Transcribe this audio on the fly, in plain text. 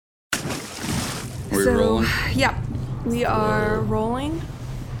we rolling? Yeah, we are rolling,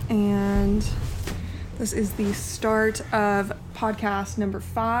 and this is the start of podcast number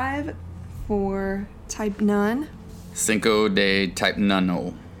 5 for Type None. Cinco de Type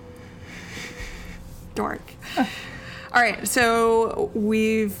None. Dark. All right, so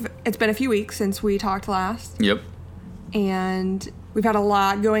it's been a few weeks since we talked last. Yep, And we've had a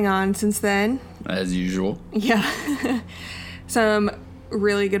lot going on since then. as usual. Yeah. Some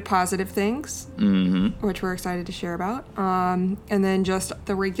really good positive things, which we're excited to share about. And then just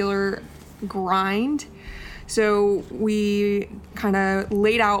the regular grind. So we kind of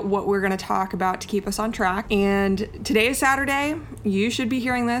laid out what we're going to talk about to keep us on track. And today is Saturday. You should be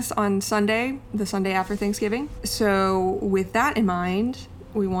hearing this on Sunday, the Sunday after Thanksgiving. So with that in mind,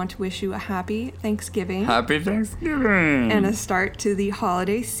 we want to wish you a happy Thanksgiving. Happy Thanksgiving! And a start to the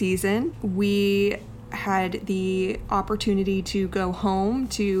holiday season. We had the opportunity to go home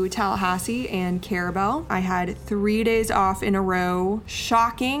to Tallahassee and Carabel. I had 3 days off in a row.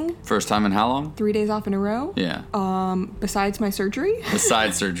 Shocking. First time in how long? 3 days off in a row. Yeah. Besides my surgery.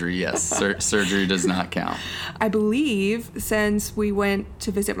 Besides surgery, yes. Surgery does not count. I believe since we went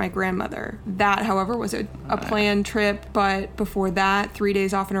to visit my grandmother. That, however, was a planned trip, but before that, 3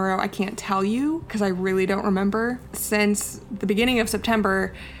 days off in a row, I can't tell you because I really don't remember. Since the beginning of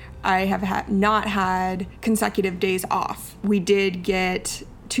September, I have not had consecutive days off. We did get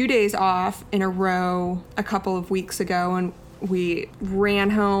 2 days off in a row a couple of weeks ago, and we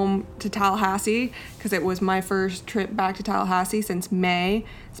ran home to Tallahassee because it was my first trip back to Tallahassee since May.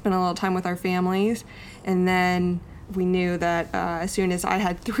 Spent a little time with our families, and then we knew that as soon as I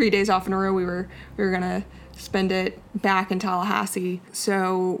had 3 days off in a row, we were gonna spend it back in Tallahassee.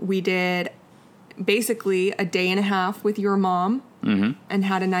 So we did basically a day and a half with your mom. And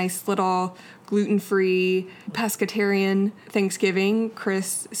had a nice little gluten-free pescatarian Thanksgiving.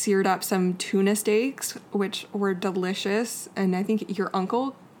 Chris seared up some tuna steaks, which were delicious. And I think your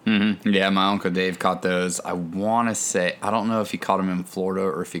uncle... Yeah, my Uncle Dave caught those. I want to say, I don't know if he caught them in Florida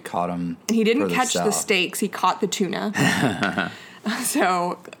or if he caught them He didn't catch the south. steaks, he caught the tuna.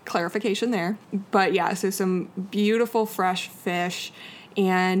 So, clarification there. But yeah, so some beautiful fresh fish.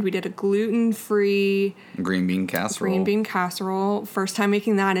 And we did a gluten-free green bean casserole. First time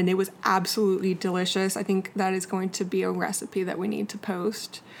making that, and it was absolutely delicious. I think that is going to be a recipe that we need to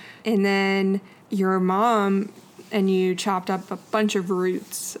post. And then your mom and you chopped up a bunch of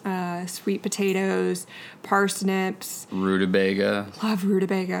roots, sweet potatoes, parsnips. Rutabaga. Love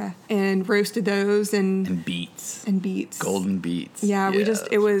rutabaga. And roasted those And beets. Golden beets. Yeah,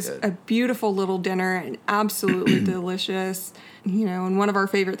 it was good. a beautiful little dinner and absolutely delicious. You know, and one of our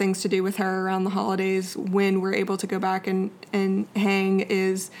favorite things to do with her around the holidays when we're able to go back and hang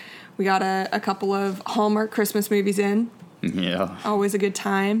is we got a couple of Hallmark Christmas movies in. Yeah. Always a good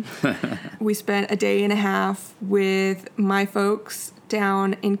time. We spent a day and a half with my folks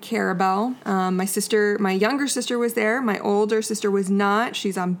down in Carabel. My younger sister was there. My older sister was not.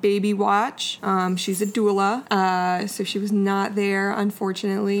 She's on baby watch. She's a doula. So she was not there,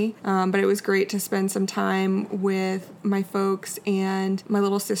 unfortunately. But it was great to spend some time with my folks and my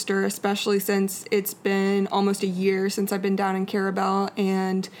little sister, especially since it's been almost a year since I've been down in Carabel.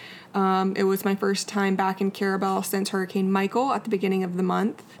 And it was my first time back in Carabel since Hurricane Michael at the beginning of the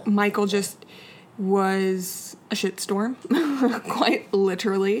month. Michael just was a shitstorm, quite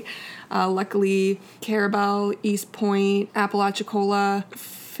literally. Luckily, Carabel, East Point, Apalachicola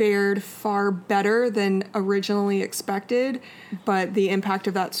fared far better than originally expected, but the impact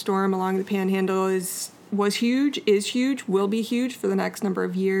of that storm along the Panhandle was huge, is huge, will be huge for the next number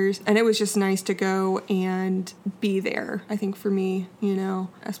of years. And it was just nice to go and be there, I think, for me, you know,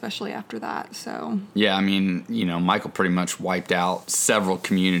 especially after that. So Yeah, I mean, you know, Michael pretty much wiped out several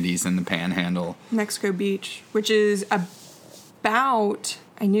communities in the Panhandle. Mexico Beach, which is about...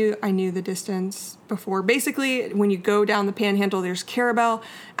 I knew the distance before. Basically, when you go down the Panhandle, there's Carabel,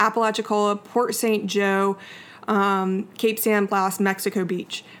 Apalachicola, Port St. Joe, Cape San Blas, Mexico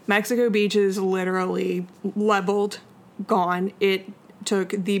Beach. Mexico Beach is literally leveled, gone. It took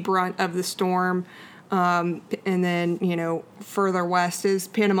the brunt of the storm. And then, you know, further west is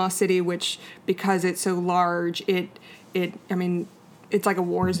Panama City, which, because it's so large, I mean, it's like a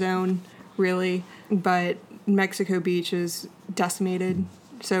war zone, really. But Mexico Beach is decimated.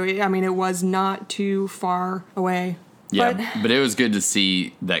 So, I mean, it was not too far away. Yeah, but it was good to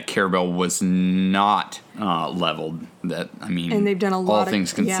see that Carabel was not leveled. That, I mean, and they've done a lot all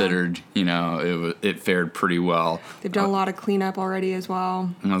things considered, you know, it fared pretty well. They've done a lot of cleanup already as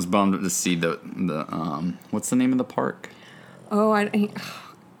well. And I was bummed to see the what's the name of the park? Oh,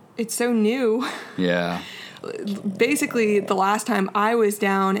 it's so new. Yeah. basically the last time I was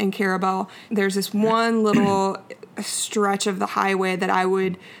down in Carabel, there's this one little stretch of the highway that I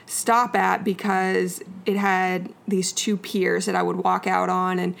would stop at because it had these two piers that I would walk out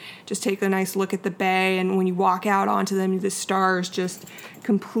on and just take a nice look at the bay. And when you walk out onto them, the stars just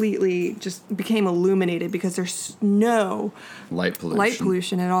completely just became illuminated because there's no light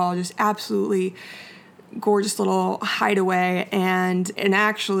pollution at all. Just absolutely gorgeous little hideaway. And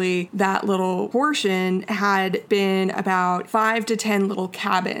actually that little portion had been about 5 to 10 little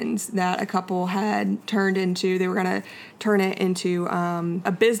cabins that a couple had turned into. They were going to turn it into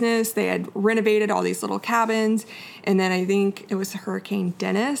a business. They had renovated all these little cabins. And then I think it was Hurricane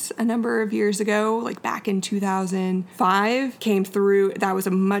Dennis a number of years ago, like back in 2005, came through. That was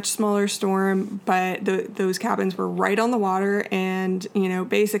a much smaller storm, but those cabins were right on the water and,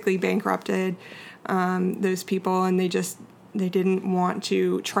 basically bankrupted those people, and they didn't want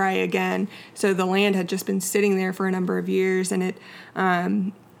to try again. So the land had just been sitting there for a number of years, and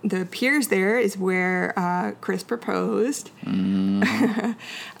the piers there is where Chris proposed. But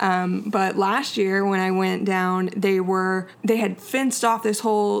last year when I went down, they had fenced off this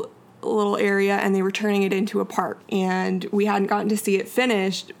whole little area and they were turning it into a park, and we hadn't gotten to see it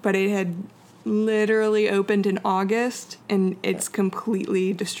finished, but it had literally opened in August and it's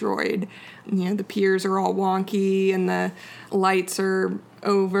completely destroyed. The piers are all wonky and the lights are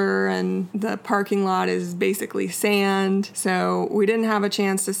over and the parking lot is basically sand. So we didn't have a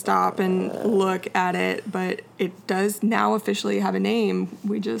chance to stop and look at it, but it does now officially have a name.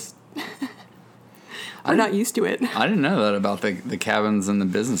 We just we're not used to it. I didn't know that about the cabins and the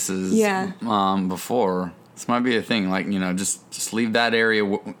businesses before. This might be a thing, just leave that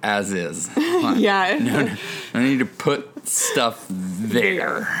area as is. Yeah. No need to put stuff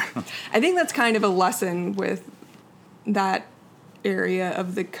there. I think that's kind of a lesson with that area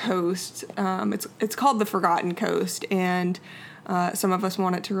of the coast. It's called the Forgotten Coast, and some of us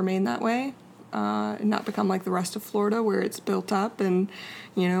want it to remain that way, and not become like the rest of Florida where it's built up and,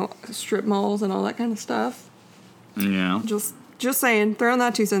 strip malls and all that kind of stuff. Yeah. Just saying, throwing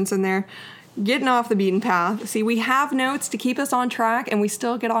that 2 cents in there. Getting off the beaten path. See, we have notes to keep us on track, and we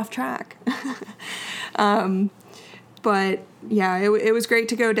still get off track. But yeah, it was great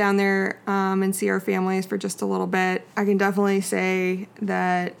to go down there and see our families for just a little bit. I can definitely say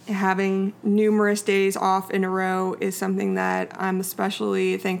that having numerous days off in a row is something that I'm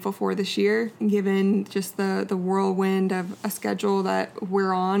especially thankful for this year, given just the whirlwind of a schedule that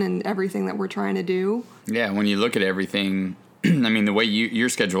we're on and everything that we're trying to do. Yeah, when you look at everything, I mean, the way your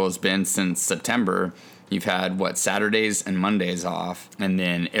schedule has been since September, you've had, Saturdays and Mondays off, and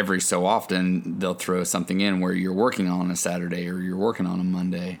then every so often they'll throw something in where you're working on a Saturday or you're working on a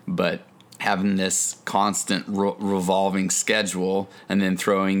Monday. But having this constant revolving schedule and then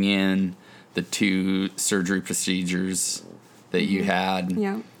throwing in the 2 surgery procedures that you had,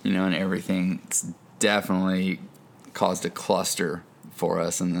 and everything, it's definitely caused a cluster for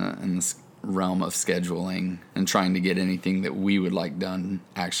us in this realm of scheduling and trying to get anything that we would like done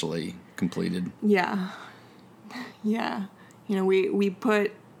actually completed. Yeah. We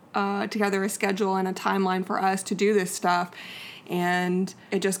put together a schedule and a timeline for us to do this stuff, and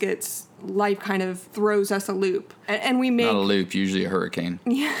it just gets, life kind of throws us a loop, and we make not a loop, usually a hurricane.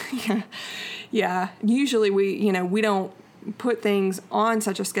 Yeah. Usually we don't put things on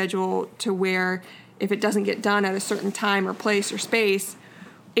such a schedule to where if it doesn't get done at a certain time or place or space,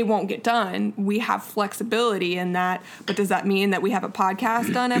 it won't get done. We have flexibility in that, but does that mean that we have a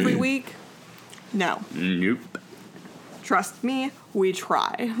podcast done every week? No. Nope. Trust me, we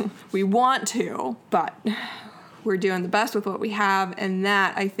try. We want to, but we're doing the best with what we have, and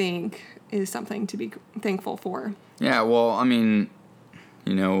that, I think, is something to be thankful for. Yeah, well, I mean,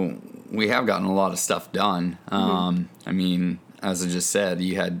 we have gotten a lot of stuff done. I mean, as I just said,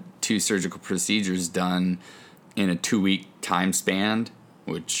 you had 2 surgical procedures done in a 2-week time span,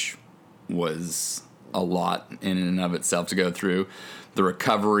 which was a lot in and of itself to go through. The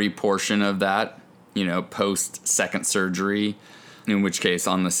recovery portion of that, post second surgery, in which case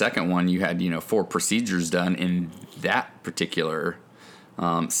on the second one you had, 4 procedures done in that particular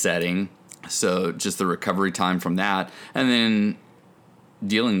setting. So just the recovery time from that, and then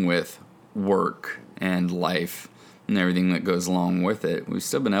dealing with work and life and everything that goes along with it. We've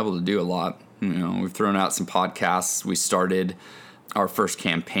still been able to do a lot. We've thrown out some podcasts. We started our first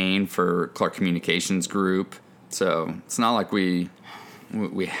campaign for Clark Communications Group. So it's not like we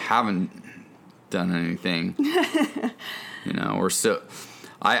haven't done anything. We're still,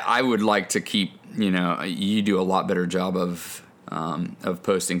 I would like to keep, you do a lot better job of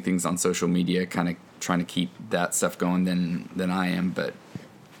posting things on social media, kind of trying to keep that stuff going than I am. But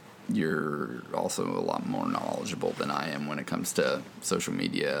you're also a lot more knowledgeable than I am when it comes to social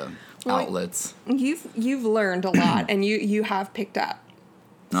media outlets. You've learned a lot, and you have picked up.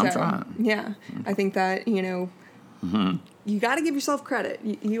 I'm trying. Yeah, I think that you got to give yourself credit.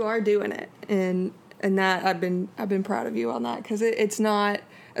 You are doing it, and that I've been proud of you on that, because it's not,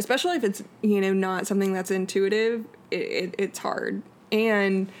 especially if it's not something that's intuitive. It's hard,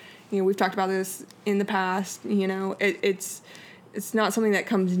 and we've talked about this in the past. It's not something that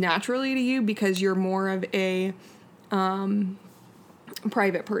comes naturally to you because you're more of a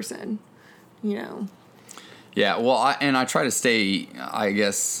private person, Yeah, well, I try to stay, I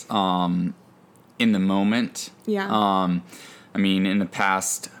guess, in the moment. Yeah. I mean, in the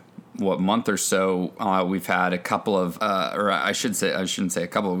past, month or so, we've had a couple of, or I shouldn't say a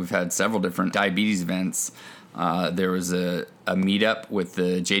couple. We've had several different diabetes events. There was a meetup with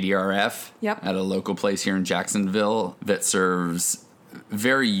the JDRF at a local place here in Jacksonville that serves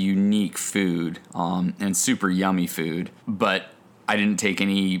very unique food and super yummy food. But I didn't take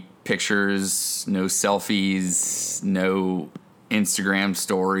any pictures, no selfies, no Instagram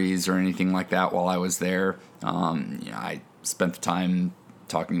stories or anything like that while I was there. I spent the time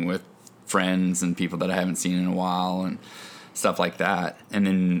talking with friends and people that I haven't seen in a while and stuff like that. And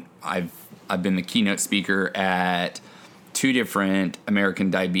then I've been the keynote speaker at 2 different American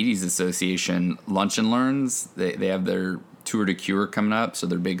Diabetes Association lunch and learns. They have their Tour de Cure coming up, so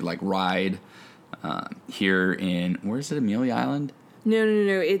their big ride here in, where is it, Amelia Island? No.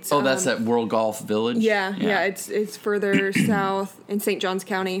 It's that's at World Golf Village. Yeah. It's further south in St. Johns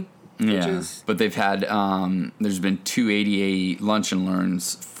County. But they've had there's been 2 ADA lunch and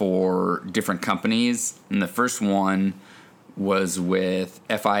learns for different companies, and the first one was with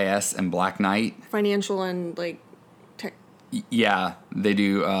FIS and Black Knight. Financial and tech. Yeah, they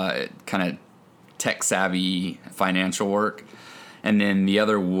do kind of tech savvy financial work, and then the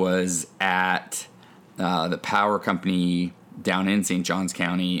other was at the power company down in St. Johns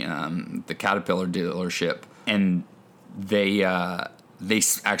County, the Caterpillar dealership, and they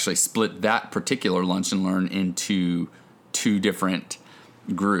actually split that particular lunch and learn into 2 different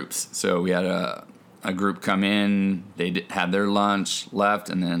groups. So we had a group come in, they had their lunch, left,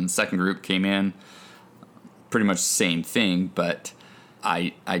 and then the second group came in. Pretty much the same thing, but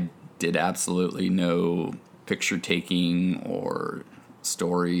I did absolutely no picture taking or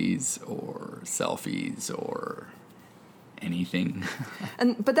stories or selfies or anything.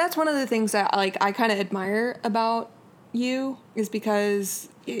 But that's one of the things that I kind of admire about you, is because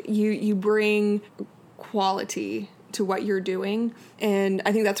you bring quality to what you're doing, and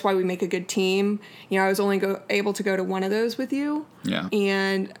I think that's why we make a good team. I was only able to go to one of those with you,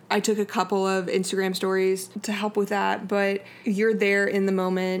 and I took a couple of Instagram stories to help with that, but you're there in the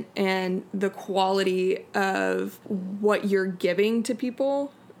moment, and the quality of what you're giving to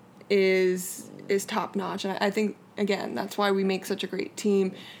people is top notch. And I think, again, that's why we make such a great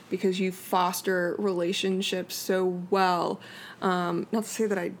team, because you foster relationships so well. Not to say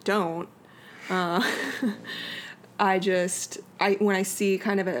that I don't. When I see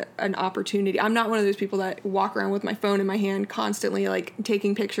kind of an opportunity, I'm not one of those people that walk around with my phone in my hand constantly,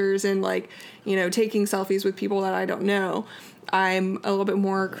 taking pictures and taking selfies with people that I don't know. I'm a little bit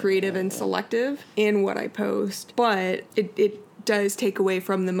more creative and selective in what I post, but it does take away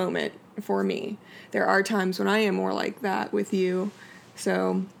from the moment for me. There are times when I am more like that with you.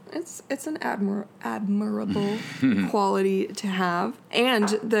 So it's an admirable quality to have. And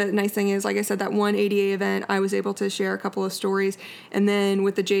the nice thing is, like I said, that one ADA event, I was able to share a couple of stories. And then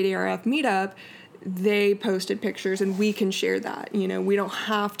with the JDRF meetup, they posted pictures, and we can share that. We don't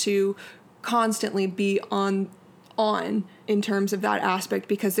have to constantly be on in terms of that aspect,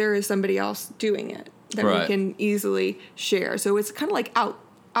 because there is somebody else doing it that we can easily share. So it's kind of like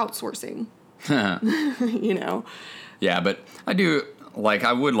outsourcing. Yeah, but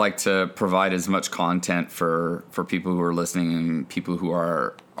I would like to provide as much content for people who are listening and people who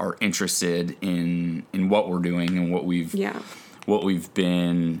are interested in what we're doing and what we've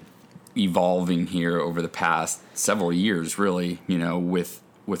been evolving here over the past several years, really,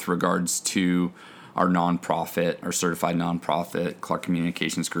 with regards to our nonprofit, our certified nonprofit, Clark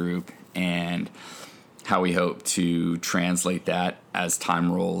Communications Group, and how we hope to translate that as time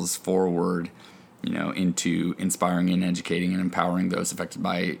rolls forward, into inspiring and educating and empowering those affected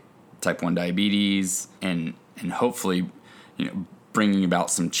by type 1 diabetes, and hopefully, bringing about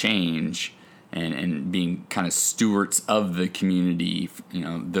some change and being kind of stewards of the community,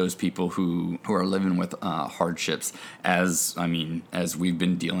 those people who are living with hardships, as we've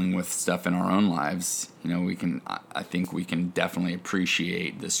been dealing with stuff in our own lives. I think we can definitely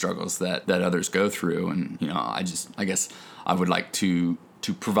appreciate the struggles that others go through. And, I guess I would like to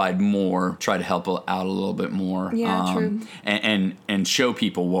to provide more, try to help out a little bit more. Yeah, true. And show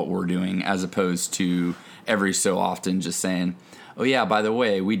people what we're doing, as opposed to every so often just saying, oh yeah, by the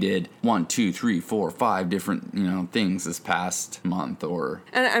way, we did 1, 2, 3, 4, 5 different, things this past month. Or,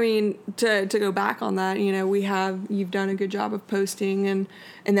 and I mean, to go back on that, you've done a good job of posting, and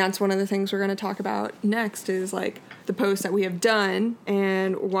that's one of the things we're going to talk about next is like the posts that we have done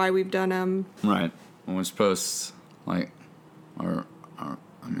and why we've done them. Right. Well, which posts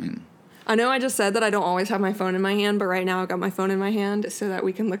I know I just said that I don't always have my phone in my hand, but right now I've got my phone in my hand so that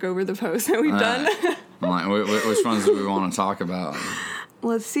we can look over the posts that we've done. I'm like, which ones do we want to talk about?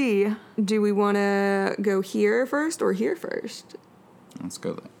 Let's see. Do we want to go here first or here first? Let's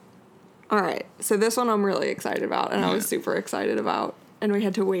go there. All right. So this one I'm really excited about, and I was super excited about, and we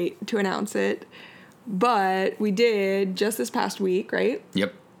had to wait to announce it. But we did just this past week, right?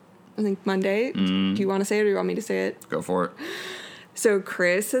 Yep. I think Monday. Do you want to say it or do you want me to say it? Go for it. So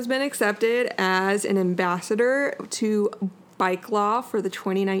Chris has been accepted as an ambassador to Bike Law for the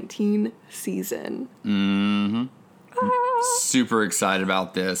 2019 season. Mm-hmm. Super excited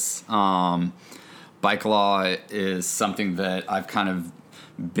about this. Bike Law is something that I've kind of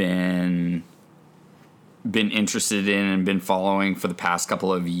been interested in and been following for the past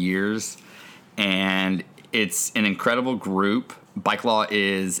couple of years. And it's an incredible group. Bike Law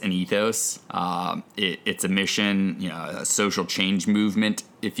is an ethos. It's a mission, a social change movement,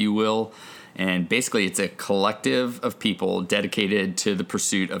 if you will. And basically, it's a collective of people dedicated to the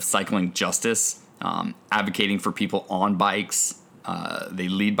pursuit of cycling justice, advocating for people on bikes. They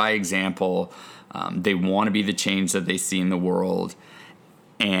lead by example. They want to be the change that they see in the world.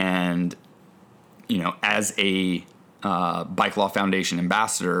 And, as a Bike Law Foundation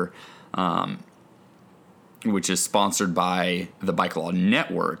ambassador, which is sponsored by the Bike Law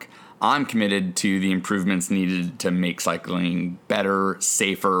Network, I'm committed to the improvements needed to make cycling better,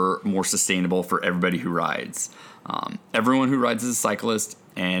 safer, more sustainable for everybody who rides. Everyone who rides is a cyclist,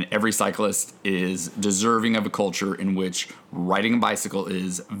 and every cyclist is deserving of a culture in which riding a bicycle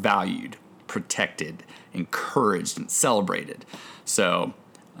is valued, protected, encouraged, and celebrated. So,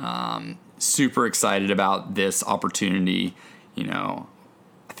 super excited about this opportunity. I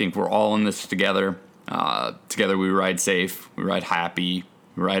think we're all in this together. Together we ride safe, we ride happy,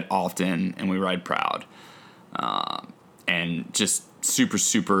 we ride often, and we ride proud. And just super,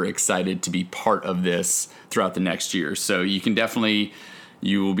 super excited to be part of this throughout the next year. So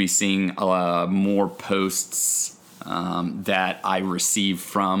you will be seeing more posts that I receive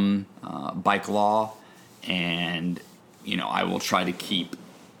from Bike Law. And, I will try to keep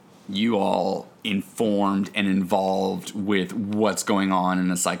you all informed and involved with what's going on in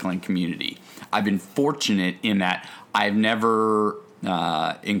the cycling community. I've been fortunate in that I've never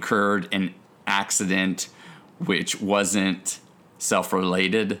incurred an accident which wasn't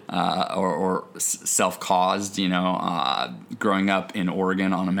self-related or self-caused. Growing up in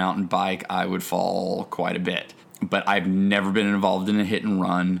Oregon on a mountain bike, I would fall quite a bit. But I've never been involved in a hit and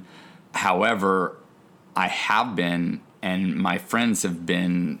run. However, I have been, and my friends have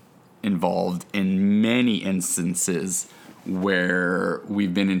been involved in many instances where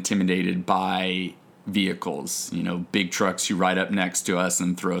we've been intimidated by vehicles, big trucks who ride up next to us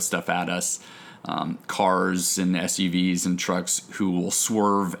and throw stuff at us, cars and SUVs and trucks who will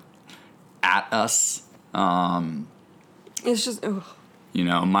swerve at us. It's just,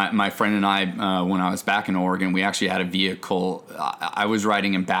 my friend and I, when I was back in Oregon, we actually had a vehicle. I was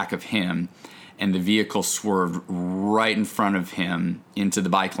riding in back of him, and the vehicle swerved right in front of him into the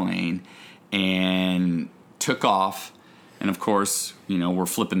bike lane and took off. And of course, we're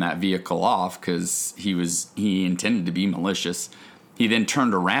flipping that vehicle off because he intended to be malicious. He then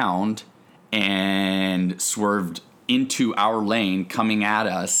turned around and swerved into our lane coming at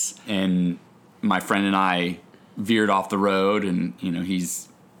us. And my friend and I veered off the road, and, he's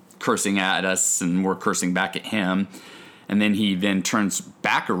cursing at us and we're cursing back at him. And then he then turns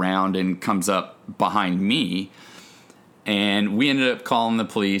back around and comes up behind me. And we ended up calling the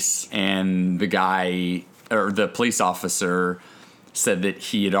police, and the police officer said that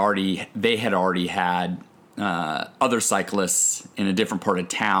they had already had other cyclists in a different part of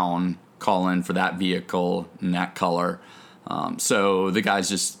town call in for that vehicle in that color. So the guy's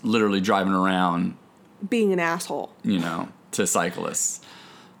just literally driving around being an asshole, to cyclists.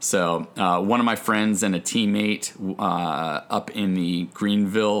 So one of my friends and a teammate up in the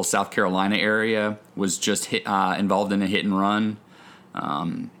Greenville, South Carolina area was just involved in a hit and run.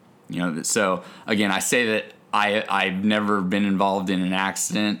 So again, I say that I've never been involved in an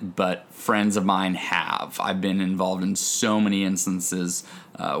accident, but friends of mine have. I've been involved in so many instances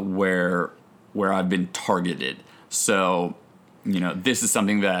where I've been targeted. So this is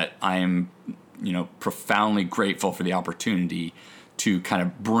something that I am, profoundly grateful for the opportunity to kind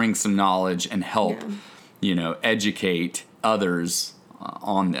of bring some knowledge and help, educate others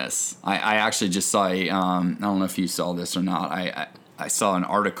on this. I actually just saw I don't know if you saw this or not. I saw an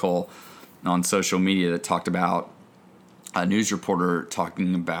article on social media that talked about a news reporter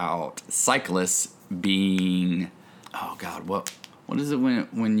talking about cyclists being, oh God, what is it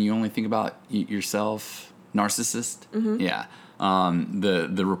when you only think about yourself? Narcissist? Mm-hmm. Yeah.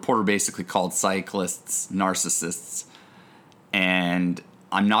 The reporter basically called cyclists narcissists. And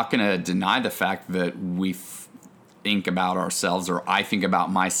I'm not going to deny the fact that we think about ourselves, or I think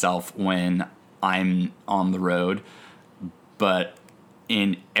about myself when I'm on the road. But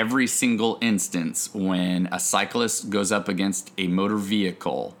in every single instance, when a cyclist goes up against a motor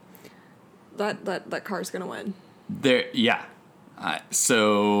vehicle, that car's going to win. Yeah.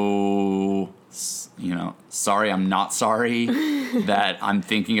 So, sorry, I'm not sorry that I'm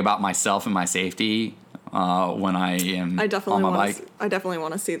thinking about myself and my safety when I am on my bike. I definitely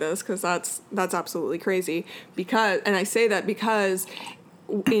want to see this, because that's absolutely crazy. And I say that because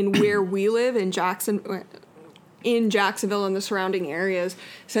in where we live in Jacksonville and the surrounding areas,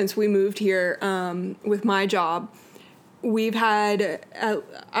 since we moved here with my job, we've had,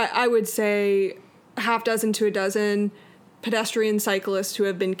 I would say, half dozen to a dozen pedestrian cyclists who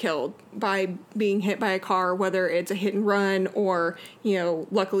have been killed by being hit by a car, whether it's a hit and run or,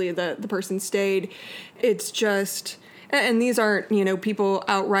 luckily the person stayed. It's just, and these aren't, people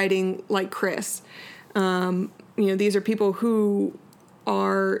out riding like Chris. These are people who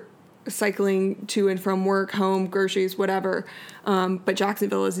are cycling to and from work, home, groceries, whatever. But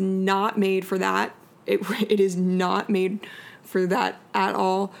Jacksonville is not made for that. It is not made for that at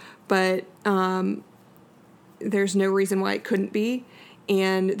all. But there's no reason why it couldn't be,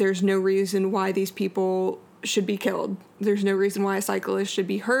 and there's no reason why these people should be killed. There's no reason why a cyclist should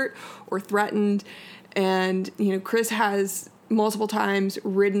be hurt or threatened. And, Chris has multiple times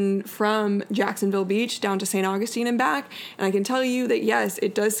ridden from Jacksonville Beach down to St. Augustine and back. And I can tell you that, yes,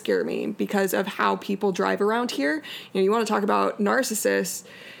 it does scare me because of how people drive around here. You want to talk about narcissists.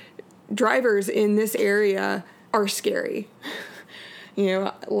 Drivers in this area are scary.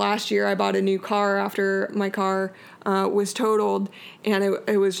 Last year I bought a new car after my car was totaled, and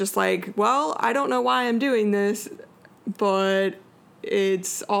it was just like, well, I don't know why I'm doing this, but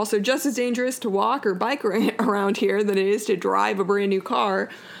it's also just as dangerous to walk or bike around here than it is to drive a brand new car.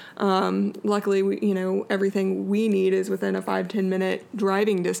 Luckily, everything we need is within a 5-10 minute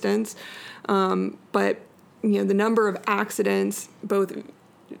driving distance. But the number of accidents, both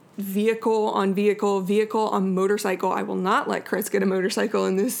vehicle on motorcycle. I will not let Chris get a motorcycle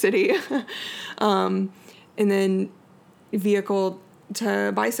in this city. And then vehicle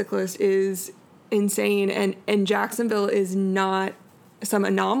to bicyclist is insane. And Jacksonville is not some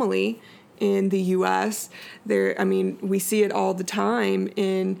anomaly in the U.S. We see it all the time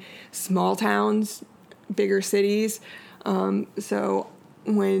in small towns, bigger cities. So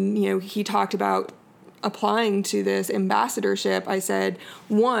when, he talked about applying to this ambassadorship, I said,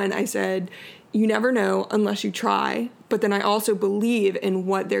 you never know unless you try. But then I also believe in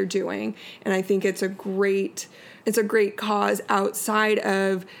what they're doing. And I think it's a great cause outside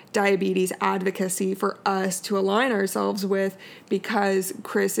of diabetes advocacy for us to align ourselves with, because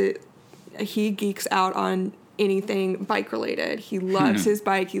Chris, he geeks out on anything bike related. He loves his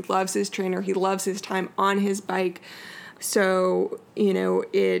bike. He loves his trainer. He loves his time on his bike. So,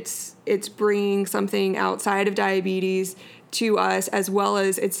 it's bringing something outside of diabetes to us, as well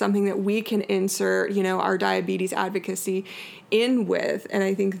as it's something that we can insert, our diabetes advocacy in with. And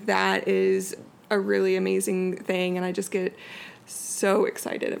I think that is a really amazing thing. And I just get so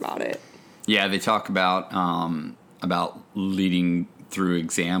excited about it. Yeah, they talk about leading through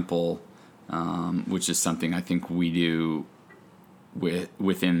example, which is something I think we do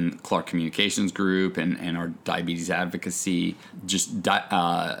within Clark Communications Group and our diabetes advocacy, just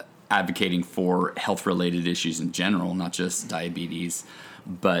advocating for health-related issues in general, not just diabetes.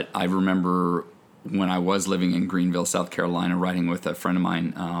 But I remember when I was living in Greenville, South Carolina, riding with a friend of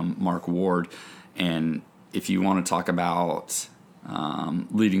mine, Mark Ward, and if you want to talk about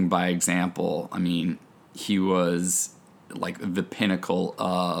leading by example, he was like the pinnacle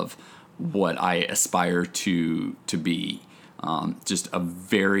of what I aspire to be. Just a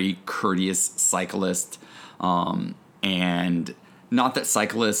very courteous cyclist. And not that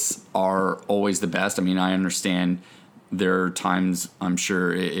cyclists are always the best. I understand there are times, I'm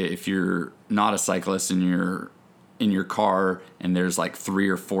sure, if you're not a cyclist and you're in your car and there's like 3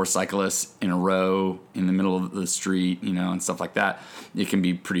 or 4 cyclists in a row in the middle of the street, and stuff like that, it can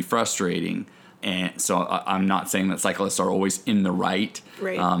be pretty frustrating. And so I'm not saying that cyclists are always in the right.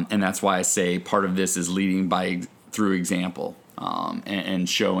 Right. And that's why I say part of this is leading through example, and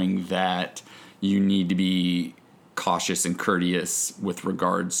showing that you need to be cautious and courteous with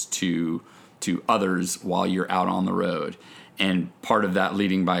regards to others while you're out on the road. And part of that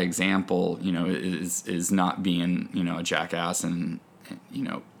leading by example, is not being, a jackass and,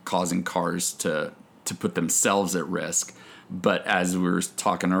 causing cars to put themselves at risk. But as we were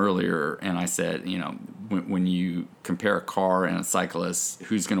talking earlier, and I said, when you compare a car and a cyclist,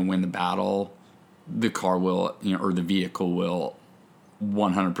 who's going to win the battle? The car will, or the vehicle will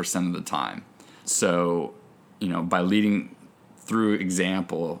 100% of the time. So, by leading through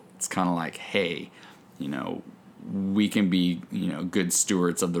example, it's kind of like, hey, we can be, good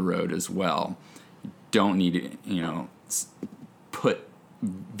stewards of the road as well. Don't need to, put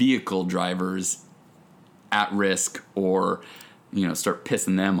vehicle drivers at risk or, start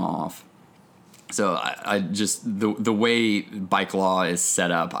pissing them off. So I just, the way bike law is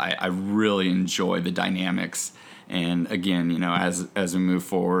set up, I really enjoy the dynamics. And again, as we move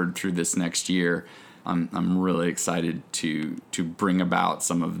forward through this next year, I'm really excited to bring about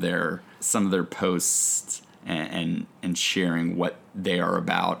some of their posts and sharing what they are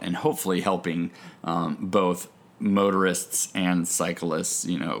about, and hopefully helping both motorists and cyclists,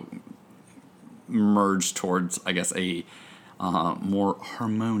 merge towards, I guess, a more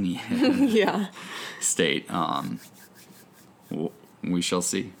harmonious state. We shall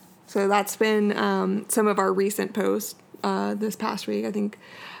see. So that's been some of our recent posts this past week. I think,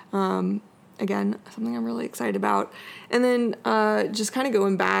 again, something I'm really excited about. And then just kind of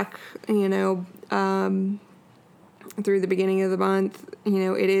going back, through the beginning of the month,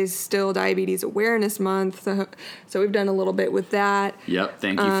 it is still Diabetes Awareness Month. So we've done a little bit with that. Yep.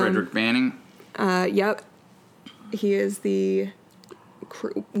 Thank you, Frederick Banning. Yep. He is there's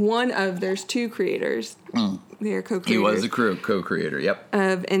two creators. They're co-creators. He was a co-creator, yep.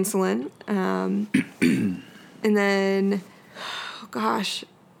 Of insulin. And then,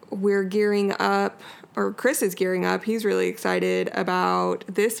 we're gearing up, or Chris is gearing up. He's really excited about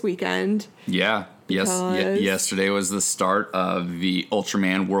this weekend. Yeah. Yes. Yesterday was the start of the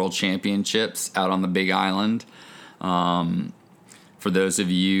Ultraman World Championships out on the Big Island. For those of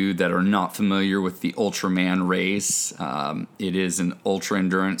you that are not familiar with the Ultraman race, it is an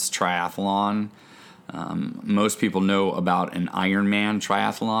ultra-endurance triathlon. Most people know about an Ironman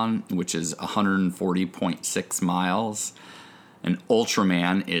triathlon, which is 140.6 miles. An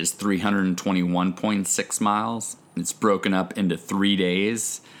Ultraman is 321.6 miles. It's broken up into 3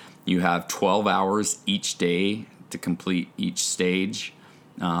 days. You have 12 hours each day to complete each stage.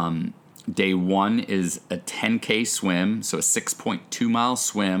 Day 1 is a 10K swim, so a 6.2 mile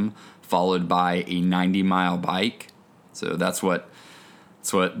swim, followed by a 90-mile bike. So that's what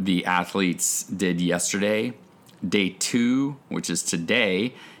the athletes did yesterday. Day 2, which is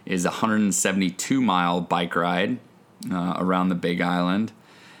today, is a 172-mile bike ride around the Big Island.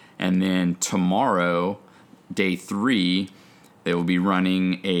 And then tomorrow, day 3, they will be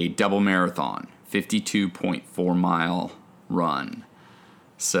running a double marathon, 52.4 mile run.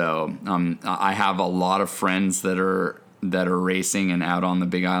 So I have a lot of friends that are racing and out on the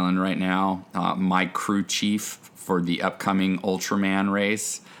Big Island right now. My crew chief for the upcoming Ultraman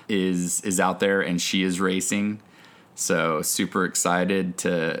race is out there, and she is racing. So super excited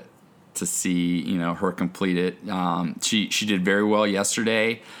to see her complete it. She did very well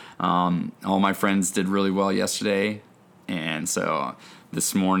yesterday. All my friends did really well yesterday. And so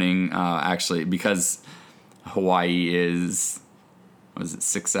this morning, actually, because Hawaii is, was it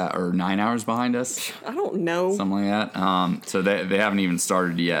 6 or 9 hours behind us? I don't know. Something like that. So they haven't even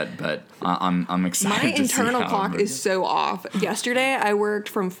started yet, but I'm excited. My internal clock is so off. Yesterday, I worked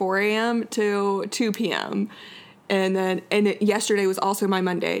from 4 a.m. to 2 p.m. Yesterday was also my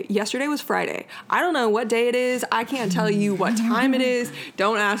Monday. Yesterday was Friday. I don't know what day it is. I can't tell you what time it is.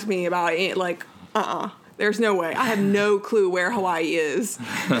 Don't ask me about it. There's no way. I have no clue where Hawaii is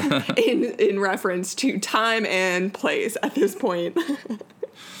in reference to time and place at this point.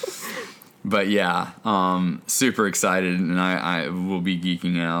 But yeah, super excited, and I will be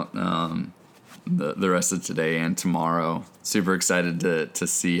geeking out the rest of today and tomorrow. Super excited to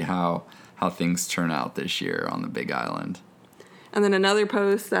see how things turn out this year on the Big Island. And then another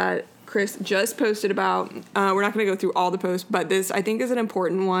post that Chris just posted about, we're not going to go through all the posts, but this I think is an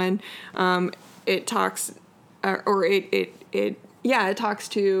important one. It talks, it talks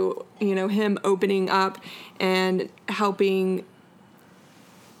to, him opening up and hoping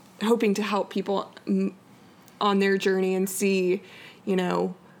to help people on their journey and see,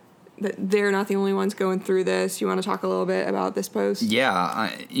 that they're not the only ones going through this. You want to talk a little bit about this post? Yeah,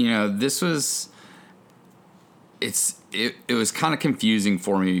 this was it was kind of confusing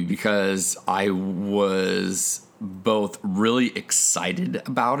for me because I was both really excited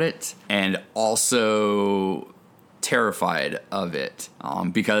about it and also terrified of it,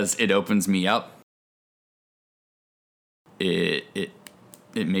 because it opens me up. It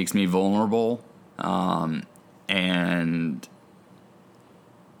makes me vulnerable, and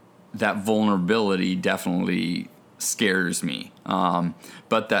that vulnerability definitely scares me.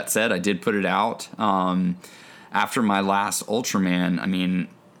 But that said, I did put it out. After my last Ultraman, I mean,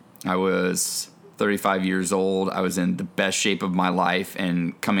 I was 35 years old. I was in the best shape of my life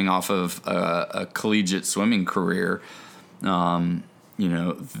and coming off of a collegiate swimming career, and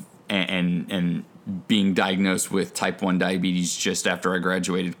being diagnosed with type 1 diabetes just after I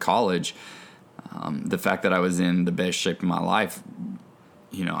graduated college. The fact that I was in the best shape of my life,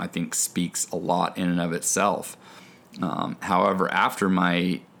 I think speaks a lot in and of itself. However, after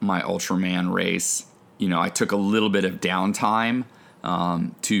my Ultraman race, I took a little bit of downtime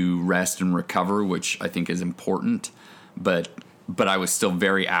to rest and recover, which I think is important. But I was still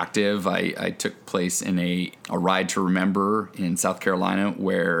very active. I took place in a Ride to Remember in South Carolina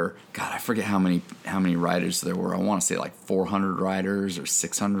where, God, I forget how many riders there were. I want to say like 400 riders or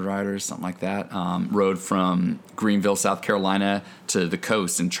 600 riders, something like that. Rode from Greenville, South Carolina to the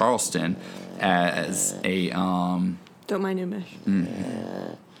coast in Charleston as a... Don't mind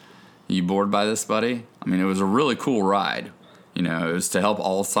Umesh. You bored by this, buddy? I mean, it was a really cool ride. It was to help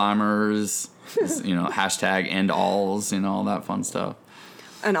Alzheimer's, hashtag end alls, all that fun stuff.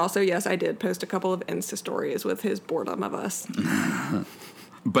 And also, yes, I did post a couple of Insta stories with his boredom of us.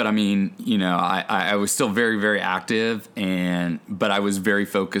 But I mean, I was still very, very active, but I was very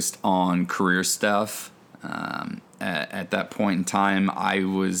focused on career stuff. At that point in time, I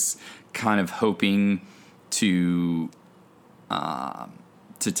was kind of hoping to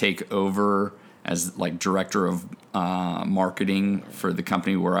take over as like director of marketing for the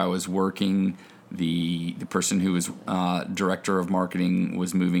company where I was working. The person who was director of marketing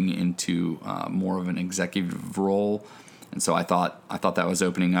was moving into more of an executive role, and so I thought that was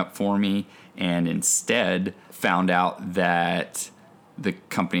opening up for me, and instead found out that the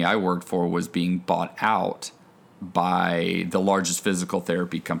company I worked for was being bought out by the largest physical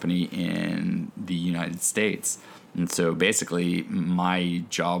therapy company in the United States. And so basically my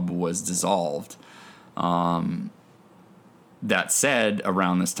job was dissolved. That said,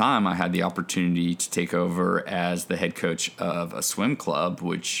 around this time, I had the opportunity to take over as the head coach of a swim club,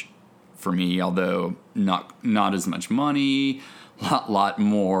 which for me, although not as much money, lot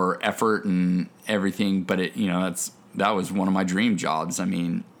more effort and everything, but that was one of my dream jobs. I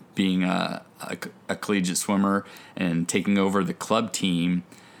mean, being a collegiate swimmer and taking over the club team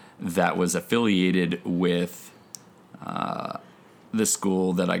that was affiliated with the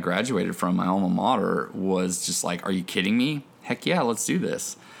school that I graduated from, my alma mater, was just like, are you kidding me? Heck yeah, let's do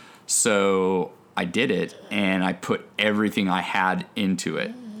this. So I did it, and I put everything I had into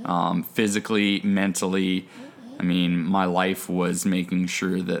it, physically, mentally. I mean, my life was making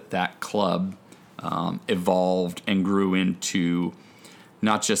sure that club evolved and grew into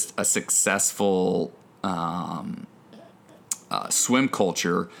not just a successful swim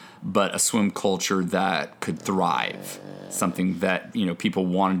culture, but a swim culture that could thrive, something that people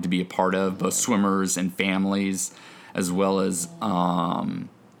wanted to be a part of, both swimmers and families, as well as from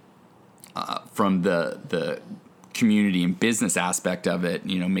the community and business aspect of it,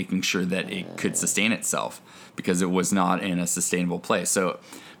 making sure that it could sustain itself because it was not in a sustainable place. So,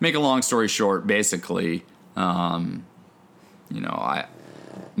 make a long story short, basically, my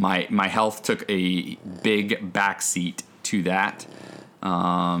health took a big backseat to that.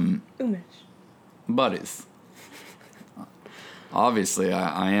 Buddies. Obviously,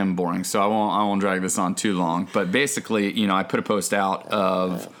 I am boring, so I won't drag this on too long. But basically, I put a post out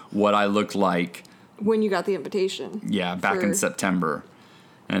of what I looked like when you got the invitation. Yeah, back in September,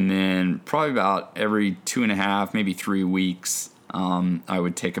 and then probably about every 2.5, maybe 3 weeks, I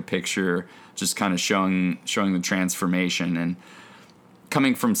would take a picture, just kind of showing the transformation. And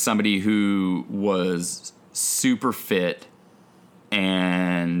coming from somebody who was super fit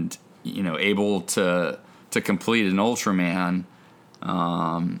and able to complete an Ultraman,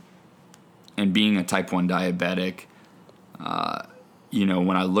 and being a type 1 diabetic,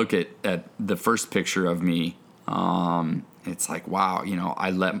 when I look at the first picture of me, it's like, wow, I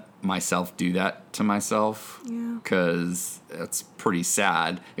let myself do that to myself, because that's pretty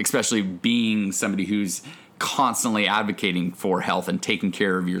sad, especially being somebody who's constantly advocating for health and taking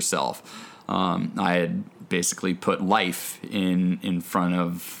care of yourself. I had basically put life in front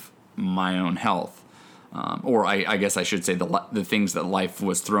of my own health, or I guess I should say the things that life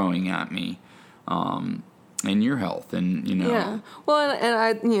was throwing at me, and your health, and Yeah. Well,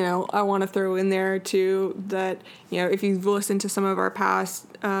 and I want to throw in there too that if you've listened to some of our past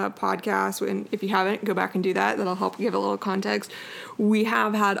podcasts, and if you haven't, go back and do that. That'll help give a little context. We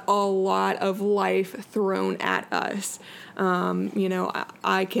have had a lot of life thrown at us.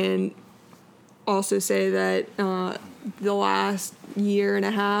 I can also say that the last year and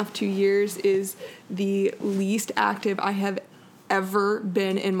a half, 2 years is the least active I have ever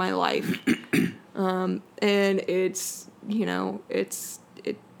been in my life. And it's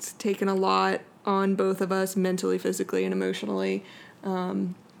taken a lot on both of us mentally, physically, and emotionally,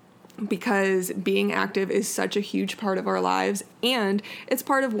 because being active is such a huge part of our lives, and it's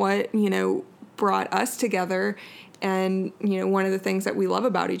part of what, brought us together, and, one of the things that we love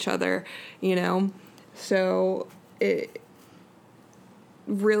about each other, so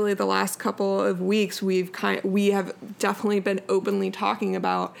really the last couple of weeks we have definitely been openly talking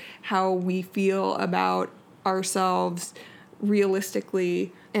about how we feel about ourselves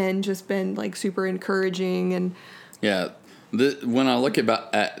realistically, and just been like super encouraging. And when I look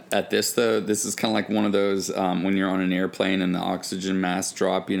at this though, this is kind of like one of those when you're on an airplane and the oxygen masks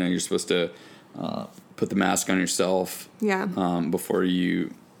drop, you're supposed to put the mask on yourself before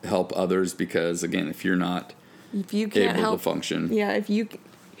you help others, because again, if you can't able to function. Yeah, if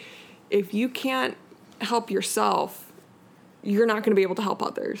you can't help yourself, you're not going to be able to help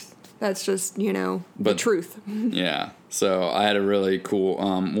others. That's just, the truth. Yeah. So I had a really cool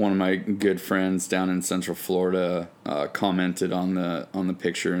one of my good friends down in Central Florida commented on the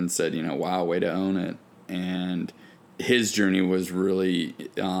picture and said, wow, way to own it. And his journey was really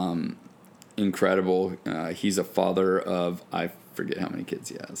incredible. He's a father of, I forget how many kids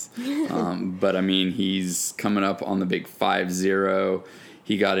he has. But I mean, he's coming up on the big 5-0.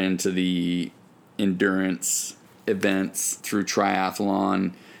 He got into the endurance events through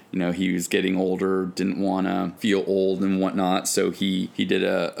triathlon. He was getting older, didn't want to feel old and whatnot. So he did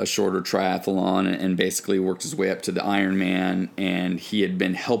a shorter triathlon and basically worked his way up to the Ironman. And he had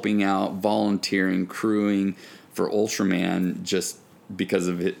been helping out, volunteering, crewing for Ultraman just because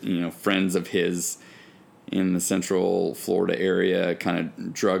of it, friends of his in the Central Florida area kind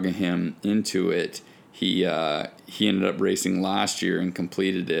of drug him into it. He ended up racing last year and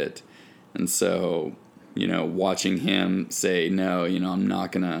completed it. And so, watching him say, no, I'm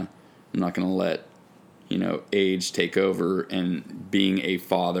not gonna let, age take over, and being a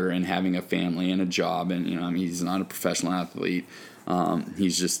father and having a family and a job. And, he's not a professional athlete.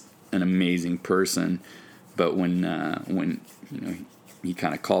 He's just an amazing person. But when he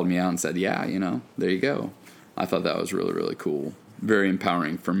kind of called me out and said, yeah, there you go. I thought that was really, really cool. Very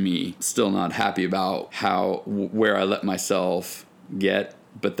empowering for me. Still not happy about where I let myself get.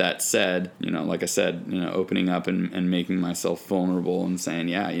 But that said, like I said, opening up and making myself vulnerable and saying,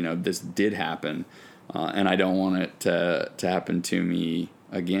 yeah, this did happen. And I don't want it to happen to me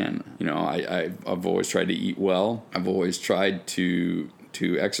again. I've always tried to eat well. I've always tried to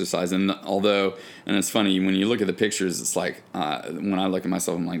exercise. And it's funny, when you look at the pictures, it's like, when I look at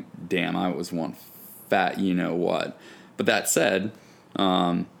myself, I'm like, damn, I was one fat, what. But that said,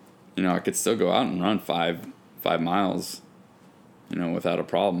 I could still go out and run 5 miles, without a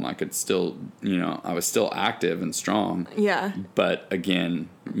problem. I could still, I was still active and strong. Yeah. But again,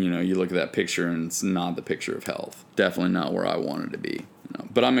 you look at that picture and it's not the picture of health. Definitely not where I wanted to be.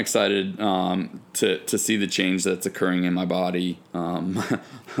 But I'm excited to see the change that's occurring in my body.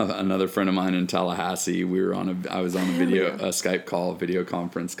 Another friend of mine in Tallahassee, I was on a video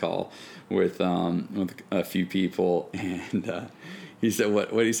conference call with a few people, and he said,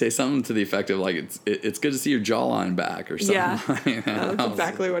 "What did he say? Something to the effect of like it's good to see your jawline back or something." Yeah, that's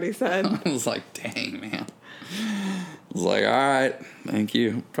exactly what he said. I was like, "Dang, man!" I was like, "All right, thank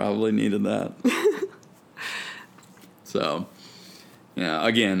you. Probably needed that." So. Yeah,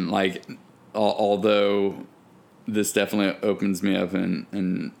 again, like, although this definitely opens me up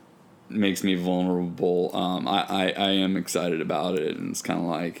and makes me vulnerable, I am excited about it, and it's kind of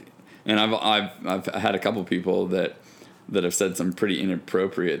like, and I've had a couple people that have said some pretty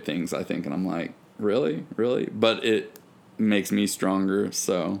inappropriate things, I think, and I'm like, really, but it makes me stronger,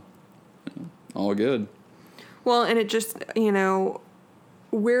 so all good. Well, and it just,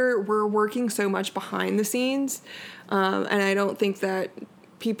 we're working so much behind the scenes, and I don't think that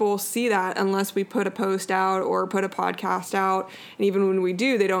people see that unless we put a post out or put a podcast out. And even when we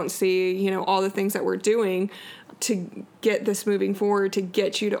do, they don't see, all the things that we're doing to get this moving forward, to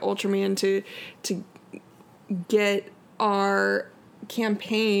get you to Ultraman, to get our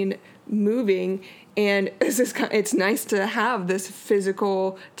campaign moving. And it's nice to have this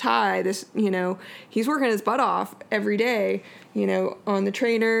physical tie, this, he's working his butt off every day, on the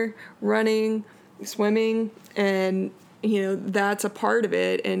trainer, running, swimming, and, that's a part of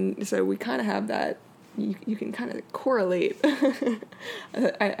it. And so we kind of have that, you can kind of correlate.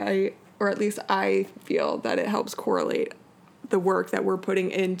 Or at least I feel that it helps correlate the work that we're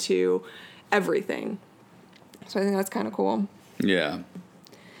putting into everything. So I think that's kind of cool. Yeah.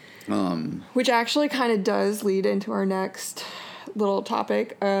 Which actually kind of does lead into our next little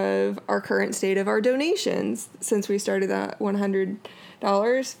topic of our current state of our donations since we started that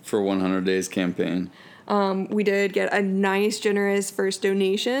 $100 for 100 days campaign. We did get a nice, generous first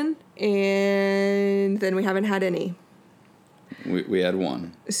donation, and then we haven't had any. We had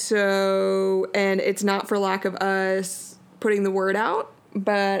one. So, and it's not for lack of us putting the word out,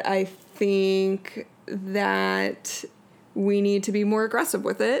 but I think that we need to be more aggressive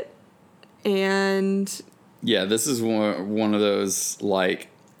with it. And yeah, this is one of those,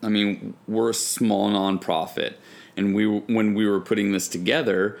 we're a small nonprofit, and when we were putting this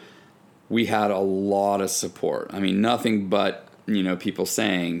together, we had a lot of support. I mean, nothing but, people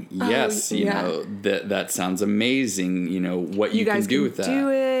saying, yes, that sounds amazing. What you can do with that. You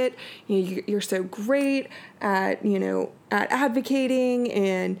guys can do it. You're so great at, at advocating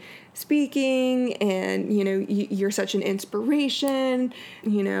and speaking, and, you're such an inspiration.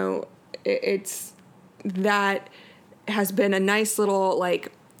 It's that has been a nice little,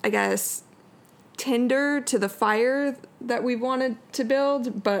 tinder to the fire that we wanted to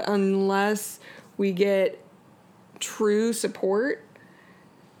build. But unless we get true support,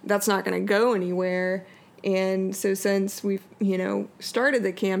 that's not going to go anywhere. And so since we've, started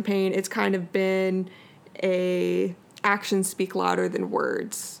the campaign, it's kind of been actions speak louder than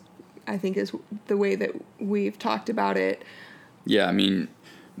words, I think is the way that we've talked about it. Yeah, I mean,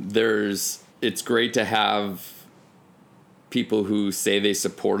 it's great to have people who say they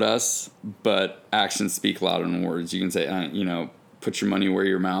support us, but actions speak louder than words. You can say, put your money where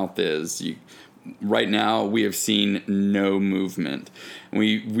your mouth is. Right now, we have seen no movement.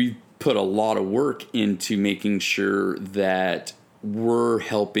 We put a lot of work into making sure that we're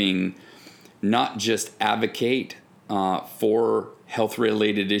helping not just advocate for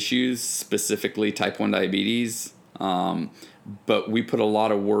health-related issues, specifically type 1 diabetes, but we put a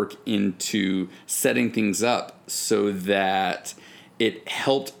lot of work into setting things up so that it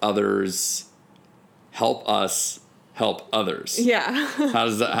helped others help us help others. Yeah.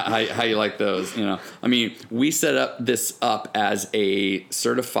 How you like those? We set this up as a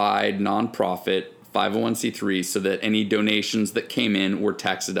certified nonprofit 501c3 so that any donations that came in were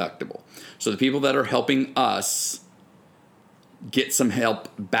tax deductible. So the people that are helping us get some help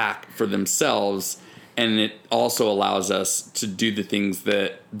back for themselves. And it also allows us to do the things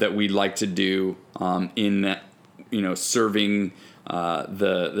that we like to do in serving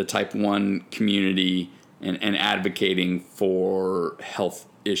the type 1 community and advocating for health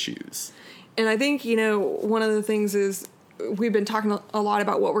issues. And I think, one of the things is we've been talking a lot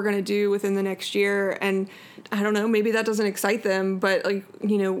about what we're going to do within the next year. And I don't know, maybe that doesn't excite them, but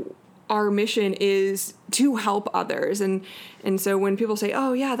our mission is to help others. And so when people say,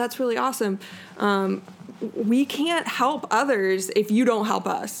 oh yeah, that's really awesome. We can't help others if you don't help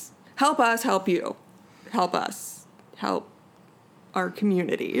us. Help us, help you. Help us, help our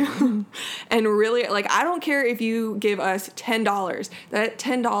community. And really, I don't care if you give us $10. That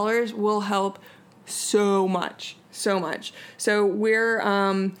 $10 will help so much. So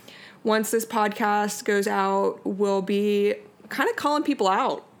we're, once this podcast goes out, we'll be kind of calling people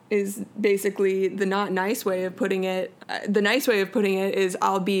out, is basically the not nice way of putting it. The nice way of putting it is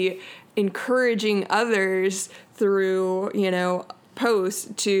I'll be encouraging others through, posts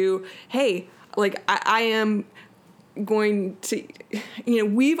to, hey, I am going to,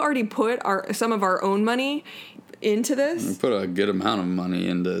 we've already put some of our own money into this. We put a good amount of money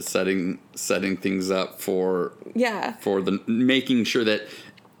into setting things up for the making sure that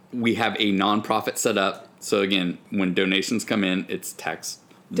we have a nonprofit set up. So again, when donations come in, it's tax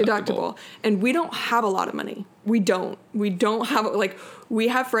deductible. And we don't have a lot of money. We don't have, we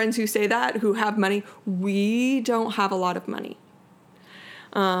have friends who say that, who have money. We don't have a lot of money.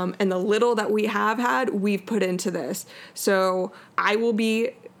 And the little that we have had, we've put into this. So I will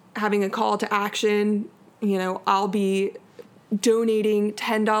be having a call to action. I'll be donating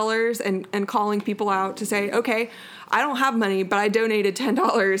 $10 and calling people out to say, okay, I don't have money, but I donated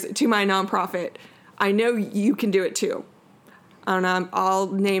 $10 to my nonprofit. I know you can do it too. I don't know,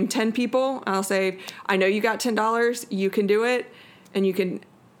 I'll name 10 people. I'll say, I know you got $10. You can do it. And you can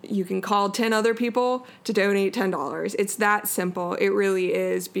you can call 10 other people to donate $10. It's that simple. It really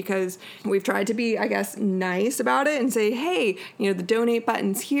is, because we've tried to be, I guess, nice about it and say, hey, the donate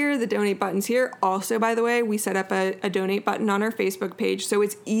button's here, the donate button's here. Also, by the way, we set up a donate button on our Facebook page, so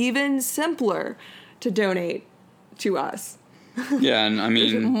it's even simpler to donate to us. Yeah, and I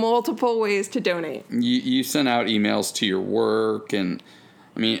mean, there's multiple ways to donate. You send out emails to your work, and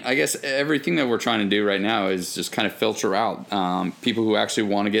I mean, I guess everything that we're trying to do right now is just kind of filter out people who actually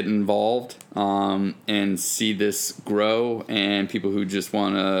want to get involved and see this grow, and people who just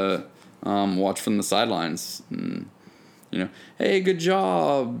want to watch from the sidelines. And, hey, good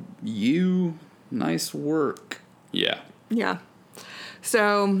job, nice work. Yeah. Yeah.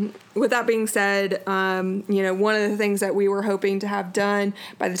 So with that being said, one of the things that we were hoping to have done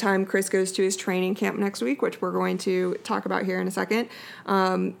by the time Chris goes to his training camp next week, which we're going to talk about here in a second,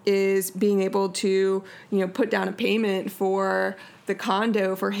 is being able to, put down a payment for the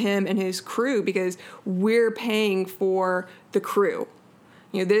condo for him and his crew, because we're paying for the crew.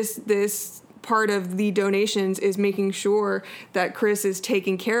 This part of the donations is making sure that Chris is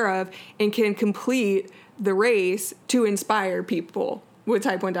taken care of and can complete the race to inspire people with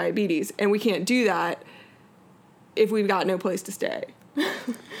type 1 diabetes. And we can't do that if we've got no place to stay.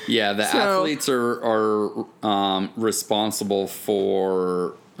 Yeah, the athletes are responsible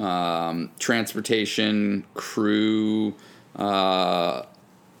for transportation, crew,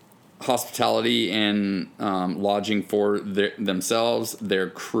 hospitality, and lodging for themselves,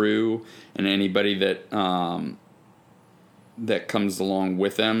 their crew, and anybody that comes along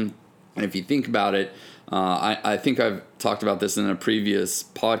with them. And if you think about it, I think I've talked about this in a previous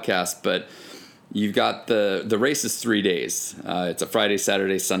podcast, but you've got the race is 3 days. It's a Friday,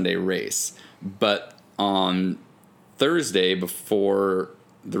 Saturday, Sunday race. But on Thursday, before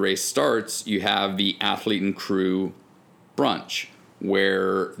the race starts, you have the athlete and crew brunch,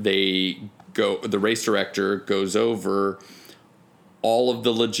 where the race director goes over all of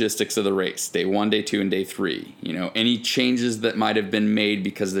the logistics of the race, day 1, day 2, and day 3. Any changes that might have been made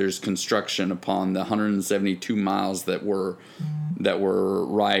because there's construction upon the 172 miles that we're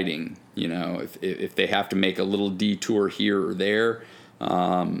riding. If they have to make a little detour here or there,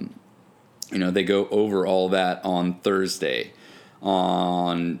 they go over all that on Thursday.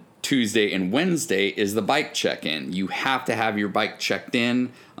 On Tuesday and Wednesday is the bike check-in. You have to have your bike checked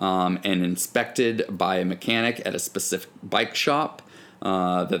in and inspected by a mechanic at a specific bike shop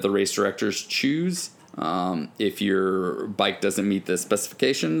that the race directors choose. If your bike doesn't meet the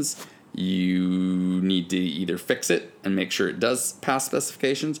specifications, you need to either fix it and make sure it does pass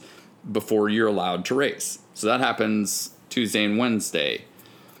specifications before you're allowed to race. So that happens Tuesday and Wednesday.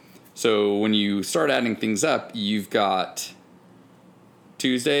 So when you start adding things up, you've got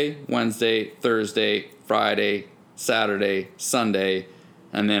Tuesday, Wednesday, Thursday, Friday, Saturday, Sunday,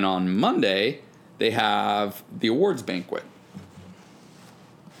 and then on Monday, they have the awards banquet.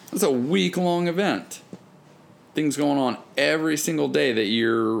 It's a week-long event. Things going on every single day that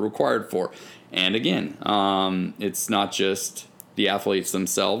you're required for. And again, it's not just the athletes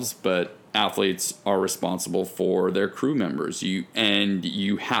themselves, but athletes are responsible for their crew members. You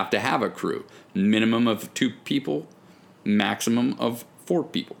have to have a crew. Minimum of 2 people, maximum of 4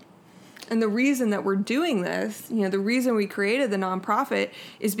 people. And the reason that we're doing this, the reason we created the nonprofit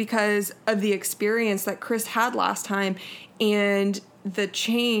is because of the experience that Chris had last time and the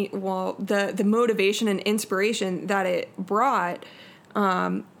the motivation and inspiration that it brought.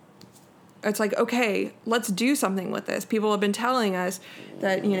 It's like, okay, let's do something with this. People have been telling us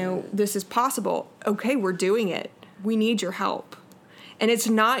that, this is possible. Okay, we're doing it. We need your help. And it's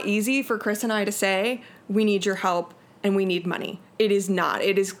not easy for Chris and I to say, we need your help and we need money. It is not.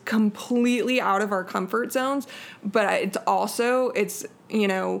 It is completely out of our comfort zones. But it's also,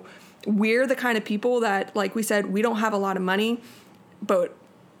 we're the kind of people that, like we said, we don't have a lot of money, but,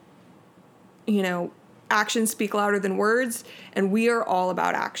 actions speak louder than words, and we are all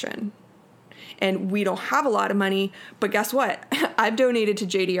about action. And we don't have a lot of money, but guess what? I've donated to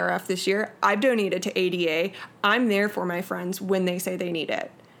JDRF this year. I've donated to ADA. I'm there for my friends when they say they need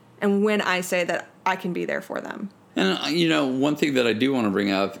it, and when I say that I can be there for them. And, one thing that I do want to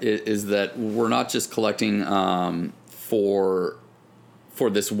bring up is that we're not just collecting for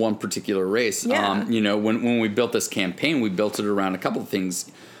this one particular race. Yeah. When we built this campaign, we built it around a couple of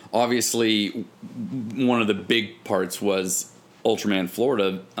things. Obviously, one of the big parts was Ultraman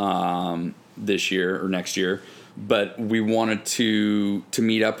Florida this year or next year, but we wanted to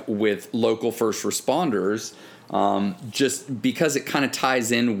meet up with local first responders, just because it kind of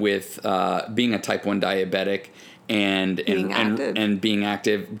ties in with being a type 1 diabetic and being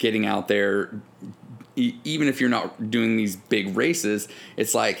active, getting out there, even if you're not doing these big races,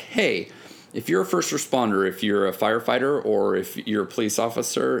 it's like, hey, if you're a first responder, if you're a firefighter, or if you're a police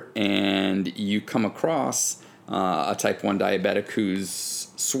officer and you come across a type 1 diabetic who's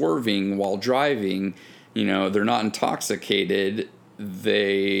swerving while driving, they're not intoxicated,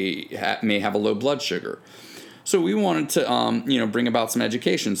 they may have a low blood sugar. So we wanted to, bring about some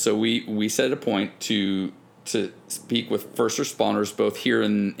education. So we set a point to speak with first responders, both here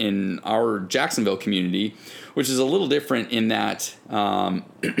in our Jacksonville community, which is a little different in that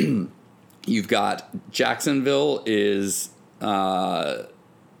you've got Jacksonville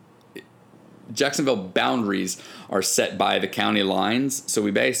boundaries are set by the county lines. So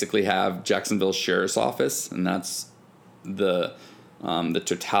we basically have Jacksonville Sheriff's Office, and that's the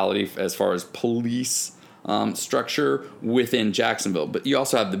totality as far as police structure within Jacksonville. But you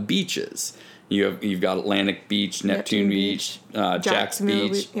also have the beaches. You've got Atlantic Beach, Neptune Beach, Jax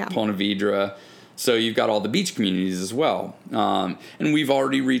Beach, Ponte Vedra. So you've got all the beach communities as well. And we've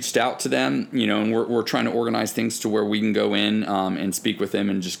already reached out to them, and we're trying to organize things to where we can go in and speak with them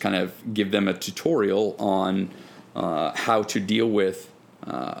and just kind of give them a tutorial on how to deal with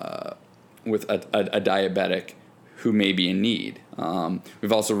a diabetic who may be in need.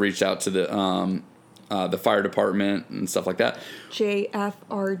 We've also reached out to the fire department and stuff like that.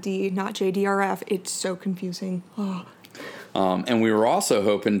 JFRD, not JDRF. It's so confusing. Oh. And we were also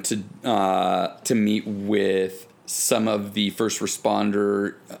hoping to meet with some of the first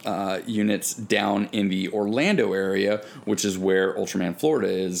responder units down in the Orlando area, which is where Ultraman Florida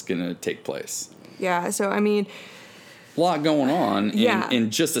is going to take place. Yeah, so I mean, a lot going on in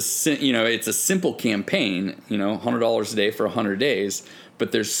just it's a simple campaign, $100 a day for 100 days,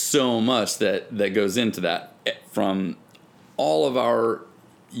 but there's so much that goes into that, from all of our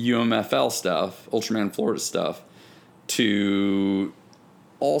UMFL stuff, Ultraman Florida stuff, to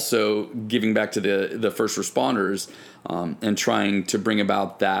also giving back to the first responders and trying to bring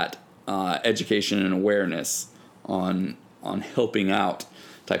about that education and awareness on helping out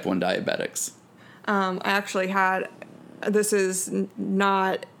type 1 diabetics. I actually had, this is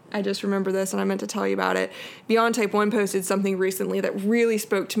not, I just remember this and I meant to tell you about it. Beyond Type 1 posted something recently that really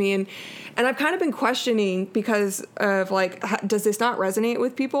spoke to me, and I've kind of been questioning because of does this not resonate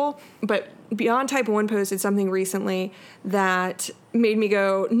with people? But Beyond Type 1 posted something recently that made me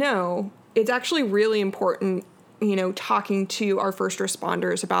go, no, it's actually really important, talking to our first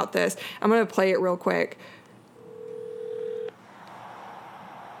responders about this. I'm going to play it real quick.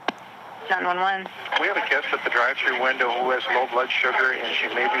 911. We have a guest at the drive-thru window who has low blood sugar, and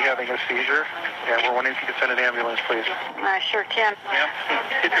she may be having a seizure, and we're wondering if you could send an ambulance, please. I sure can. Ma'am,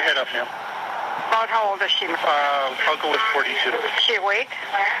 keep your head up, ma'am. About how old is she? I'll go with 42. Is she awake?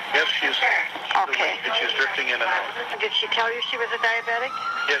 Yes, she's okay. Awake, and she's drifting in and out. Did she tell you she was a diabetic?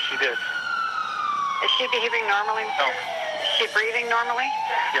 Yes, she did. Is she behaving normally? No. Is she breathing normally?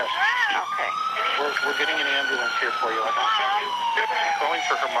 Yes. Okay. We're getting an ambulance here for you. Calling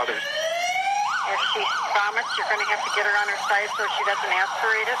for her mother. If she vomits, you're going to have to get her on her side so she doesn't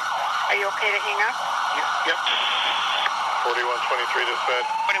aspirate it. Are you okay to hang up? Yep. 4123 dispatch.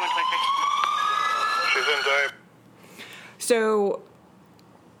 4123. She's in diabetes. So,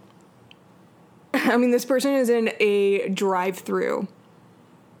 I mean, this person is in a drive-through,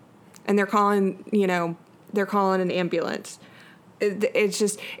 and they're calling an ambulance.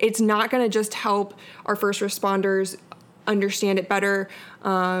 It's not going to just help our first responders understand it better.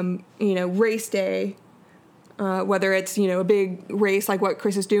 Race day, whether it's, a big race like what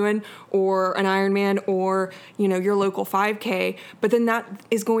Chris is doing, or an Ironman, or, your local 5K, but then that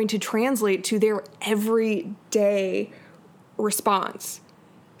is going to translate to their everyday response.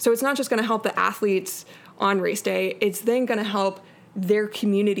 So it's not just going to help the athletes on race day, it's then going to help their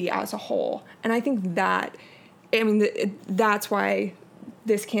community as a whole. And I think that's why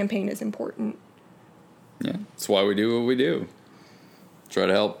this campaign is important. Yeah, that's why we do what we do. Try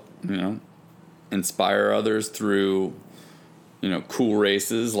to help, inspire others through, cool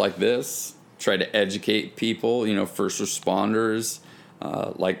races like this. Try to educate people, first responders,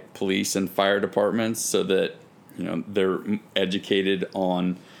 like police and fire departments, so that, they're educated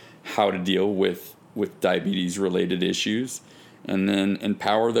on how to deal with diabetes-related issues, and then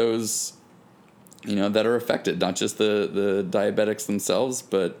empower those, that are affected, not just the diabetics themselves,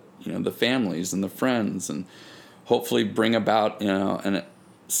 but the families and the friends, and hopefully bring about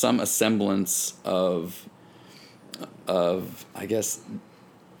some semblance of I guess,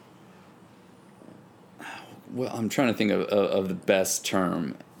 well, I'm trying to think of the best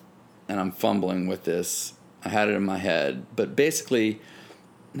term, and I'm fumbling with this. I had it in my head, but basically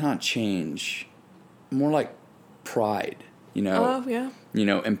not change, more like pride, Oh, yeah.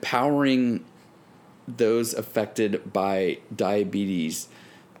 Empowering those affected by diabetes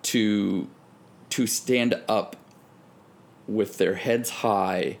to stand up with their heads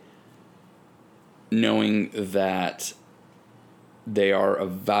high, knowing that they are a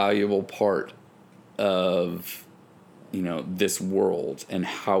valuable part of, this world and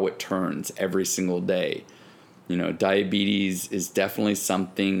how it turns every single day. Diabetes is definitely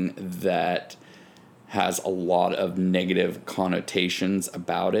something that has a lot of negative connotations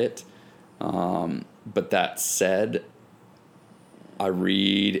about it. But that said, I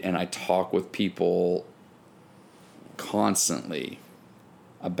read and I talk with people constantly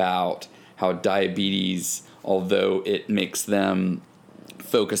about how diabetes, although it makes them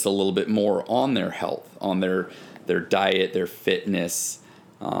focus a little bit more on their health, on their diet, their fitness,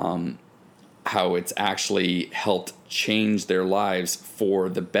 how it's actually helped change their lives for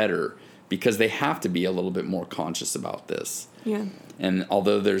the better, because they have to be a little bit more conscious about this. Yeah. And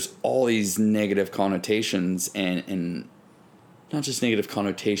although there's all these negative connotations and not just negative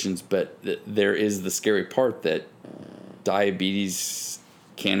connotations, but there is the scary part that diabetes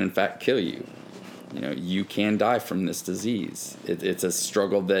can in fact kill you. You can die from this disease. It's a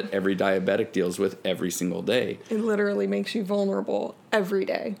struggle that every diabetic deals with every single day. It literally makes you vulnerable every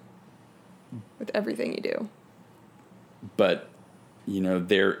day with everything you do. But,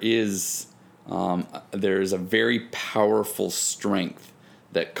 there is a very powerful strength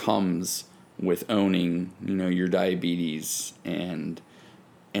that comes with owning, your diabetes and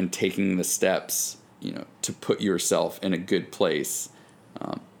taking the steps, to put yourself in a good place,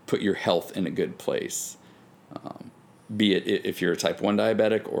 put your health in a good place. Be it if you're a type 1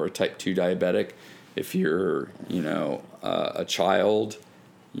 diabetic or a type 2 diabetic. If you're, a child,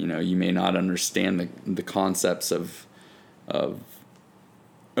 you may not understand the concepts of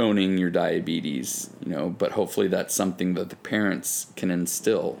owning your diabetes, but hopefully that's something that the parents can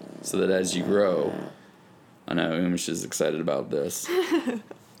instill so that as you grow, I know Umish is excited about this,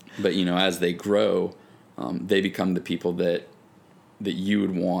 but, as they grow, they become the people that you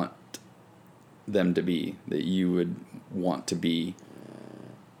would want them to be, that you would want to be.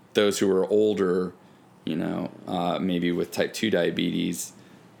 Those who are older, maybe with type 2 diabetes,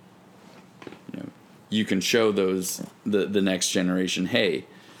 you can show the next generation, hey,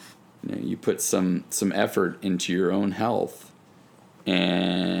 you put some effort into your own health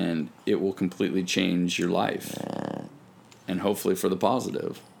and it will completely change your life, and hopefully for the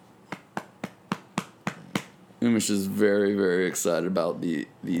positive. Umish is very, very excited about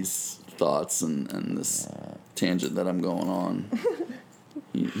these thoughts and this tangent that I'm going on.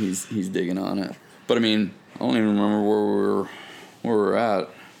 He's digging on it. But I mean, I don't even remember where we're at.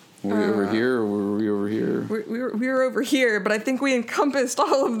 Were we over here or were we over here? We were over here, but I think we encompassed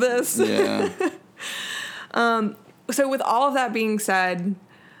all of this. Yeah. So with all of that being said,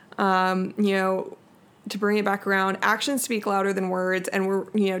 to bring it back around, actions speak louder than words.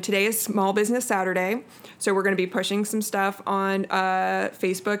 And today is Small Business Saturday. So we're going to be pushing some stuff on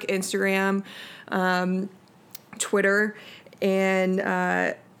Facebook, Instagram, Twitter,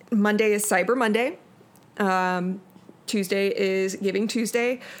 and Monday is Cyber Monday. Tuesday is Giving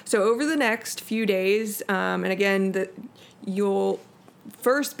Tuesday. So over the next few days, and again, you'll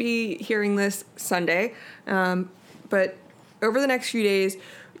first be hearing this Sunday, but over the next few days,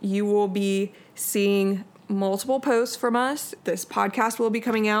 you will be seeing multiple posts from us. This podcast will be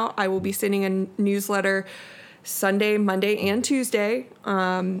coming out. I will be sending a newsletter Sunday, Monday, and Tuesday.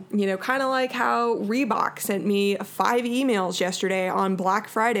 Kind of like how Reebok sent me 5 emails yesterday on Black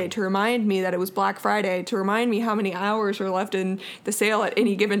Friday to remind me that it was Black Friday, to remind me how many hours were left in the sale at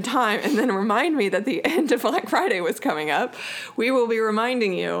any given time, and then remind me that the end of Black Friday was coming up. We will be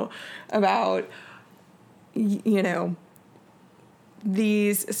reminding you about,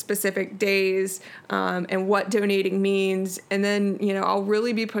 these specific days and what donating means, and then I'll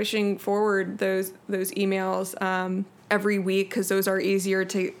really be pushing forward those emails every week, because those are easier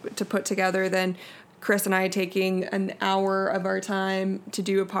to put together than Chris and I taking an hour of our time to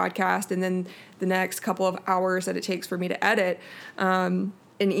do a podcast and then the next couple of hours that it takes for me to edit.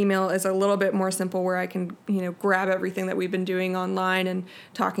 An email is a little bit more simple, where I can, grab everything that we've been doing online and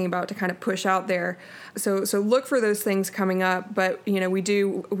talking about to kind of push out there. So look for those things coming up. But,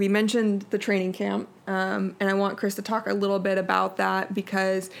 we mentioned the training camp, and I want Chris to talk a little bit about that,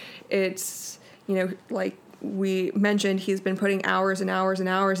 because it's, like we mentioned, he's been putting hours and hours and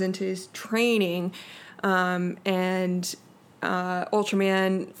hours into his training, and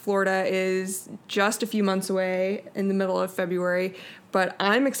Ultraman Florida is just a few months away in the middle of February, but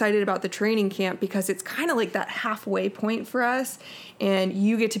I'm excited about the training camp because it's kind of like that halfway point for us, and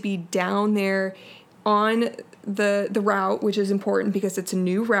you get to be down there on the route, which is important because it's a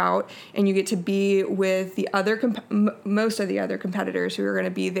new route, and you get to be with the other most of the other competitors who are going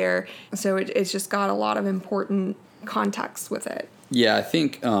to be there. So it's just got a lot of important context with it. Yeah, I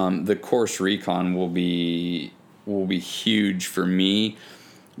think the course recon will be huge for me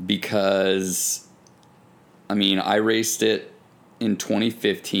because, I mean, I raced it in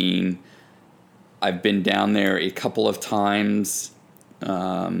 2015. I've been down there a couple of times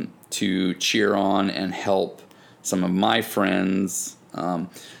to cheer on and help some of my friends.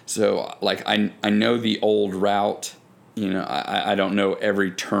 So, like, I know the old route. You know, I don't know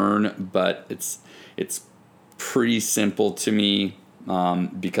every turn, but it's pretty simple to me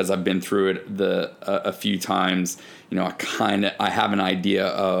because I've been through it a few times. You know, I have an idea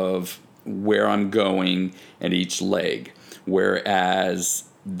of where I'm going at each leg, whereas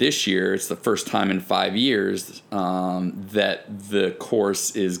this year, it's the first time in 5 years that the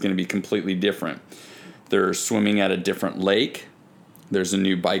course is going to be completely different. They're swimming at a different lake. There's a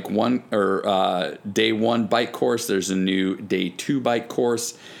new day 1 bike course. There's a new day 2 bike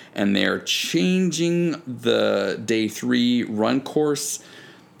course, and they're changing the day 3 run course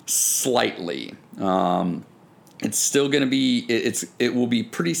slightly. It's still going to be, it will be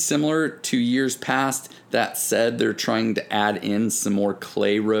pretty similar to years past. That said, they're trying to add in some more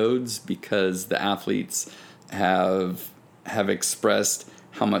clay roads because the athletes have expressed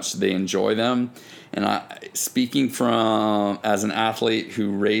how much they enjoy them. And speaking from as an athlete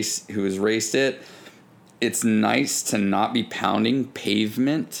who has raced it, it's nice to not be pounding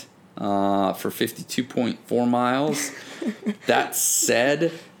pavement for 52.4 miles. That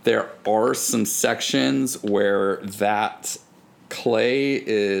said, there are some sections where that clay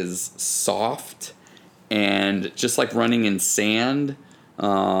is soft, and just like running in sand,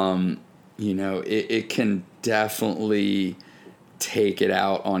 you know, it can definitely take it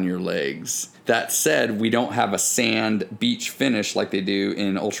out on your legs. That said, we don't have a sand beach finish like they do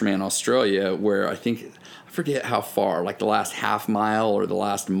in Ultraman Australia, where I forget how far, like the last half mile or the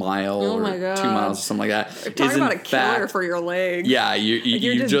last mile or 2 miles or something like that. Talk about a killer for your legs. Yeah,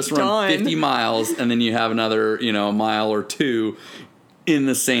 you just run 50 miles and then you have another, you know, a mile or 2 in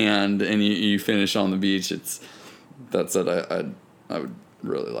the sand and you finish on the beach. That's what I would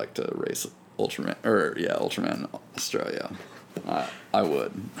really like to race Ultraman Australia. I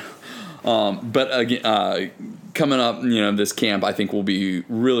would. But again, coming up, you know, this camp I think will be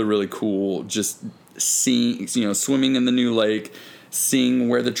really, really cool. Just seeing, you know, swimming in the new lake, seeing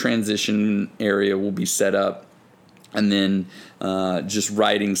where the transition area will be set up, and then just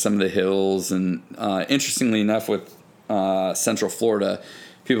riding some of the hills. And interestingly enough, with Central Florida,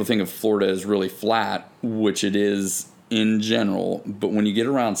 people think of Florida as really flat, which it is in general. But when you get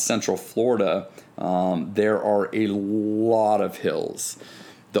around Central Florida, there are a lot of hills.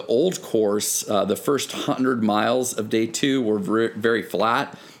 The old course, the first 100 miles of day 2 were very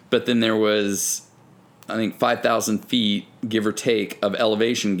flat, but then there was, I think, 5,000 feet, give or take, of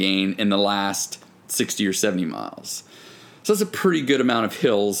elevation gain in the last 60 or 70 miles. So that's a pretty good amount of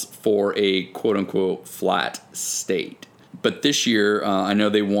hills for a quote-unquote flat state. But this year, I know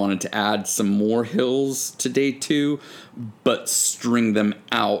they wanted to add some more hills to day 2, but string them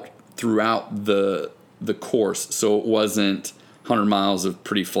out throughout the course, so it wasn't 100 miles of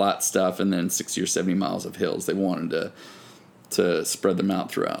pretty flat stuff and then 60 or 70 miles of hills. They wanted to spread them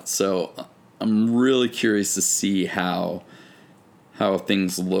out throughout. So I'm really curious to see how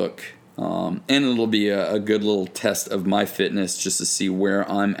things look. And it'll be a good little test of my fitness just to see where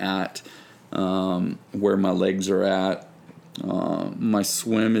I'm at, where my legs are at. My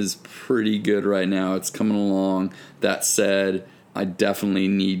swim is pretty good right now. It's coming along. That said, I definitely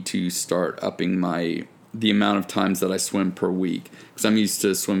need to start upping the amount of times that I swim per week, because I'm used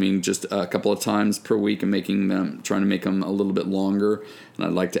to swimming just a couple of times per week and trying to make them a little bit longer. And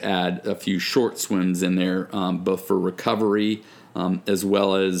I'd like to add a few short swims in there, both for recovery as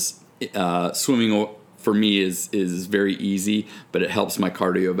well as swimming. For me is very easy, but it helps my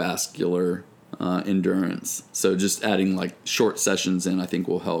cardiovascular endurance. So just adding like short sessions in, I think,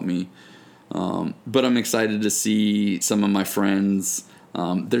 will help me. But I'm excited to see some of my friends.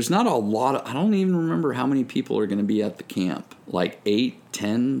 There's not a lot I don't even remember how many people are going to be at the camp. Like 8,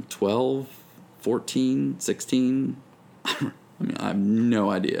 10, 12, 14, 16. I mean, I have no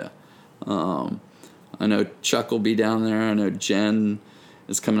idea. I know Chuck will be down there. I know Jen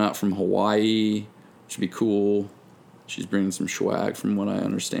is coming out from Hawaii, which would be cool. She's bringing some swag from what I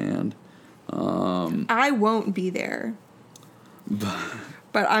understand. I won't be there.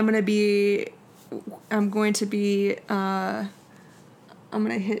 But I'm going to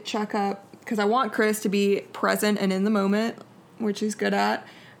hit Chuck up because I want Chris to be present and in the moment, which he's good at.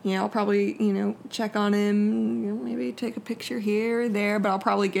 I'll probably, check on him, maybe take a picture here or there, but I'll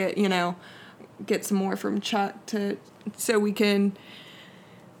probably get some more from Chuck so we can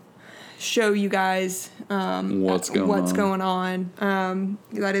show you guys what's going on.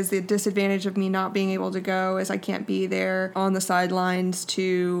 That is the disadvantage of me not being able to go, is I can't be there on the sidelines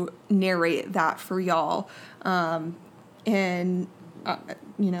to narrate that for y'all. And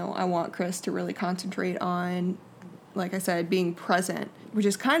I want Chris to really concentrate on, like I said, being present, which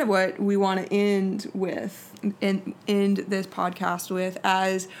is kind of what we want to end this podcast with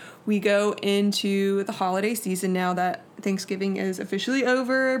as we go into the holiday season. Now that Thanksgiving is officially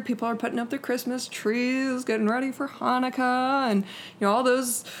over, people are putting up their Christmas trees, getting ready for Hanukkah, and all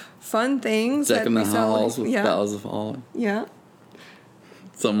those fun things. Decking the halls with boughs of holly. Yeah.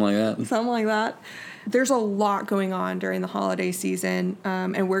 Something like that. There's a lot going on during the holiday season,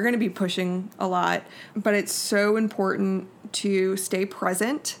 and we're going to be pushing a lot, but it's so important to stay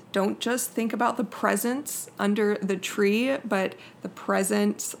present. Don't just think about the presents under the tree, but the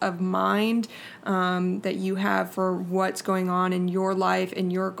presence of mind that you have for what's going on in your life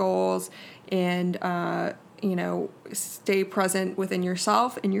and your goals, and stay present within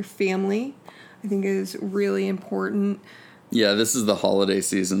yourself and your family, I think is really important. Yeah, this is the holiday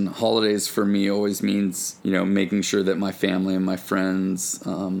season. Holidays for me always means, making sure that my family and my friends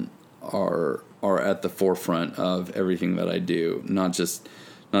are at the forefront of everything that I do. Not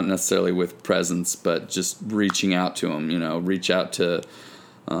necessarily with presents, but just reaching out to them. Reach out to,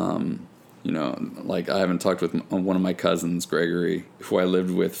 like I haven't talked with one of my cousins, Gregory, who I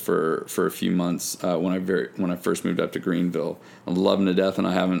lived with for a few months when I first moved up to Greenville. I love him to death, and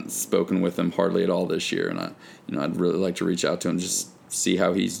I haven't spoken with him hardly at all this year. And I'd really like to reach out to him, just see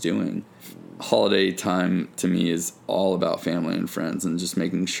how he's doing. Holiday time to me is all about family and friends, and just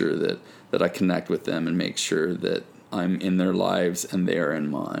making sure that I connect with them and make sure that I'm in their lives and they are in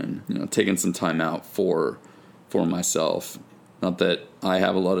mine. Taking some time out for myself. Not that I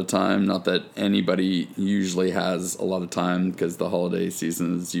have a lot of time, not that anybody usually has a lot of time, because the holiday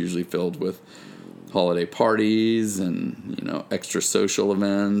season is usually filled with holiday parties and, extra social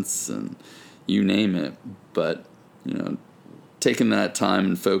events and you name it. But, taking that time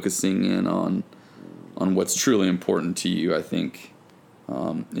and focusing in on what's truly important to you, I think,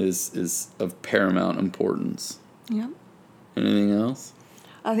 is of paramount importance. Yeah. Anything else?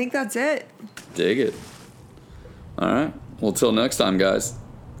 I think that's it. Dig it. All right. Well, till next time, guys.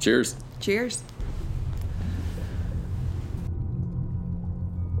 Cheers. Cheers.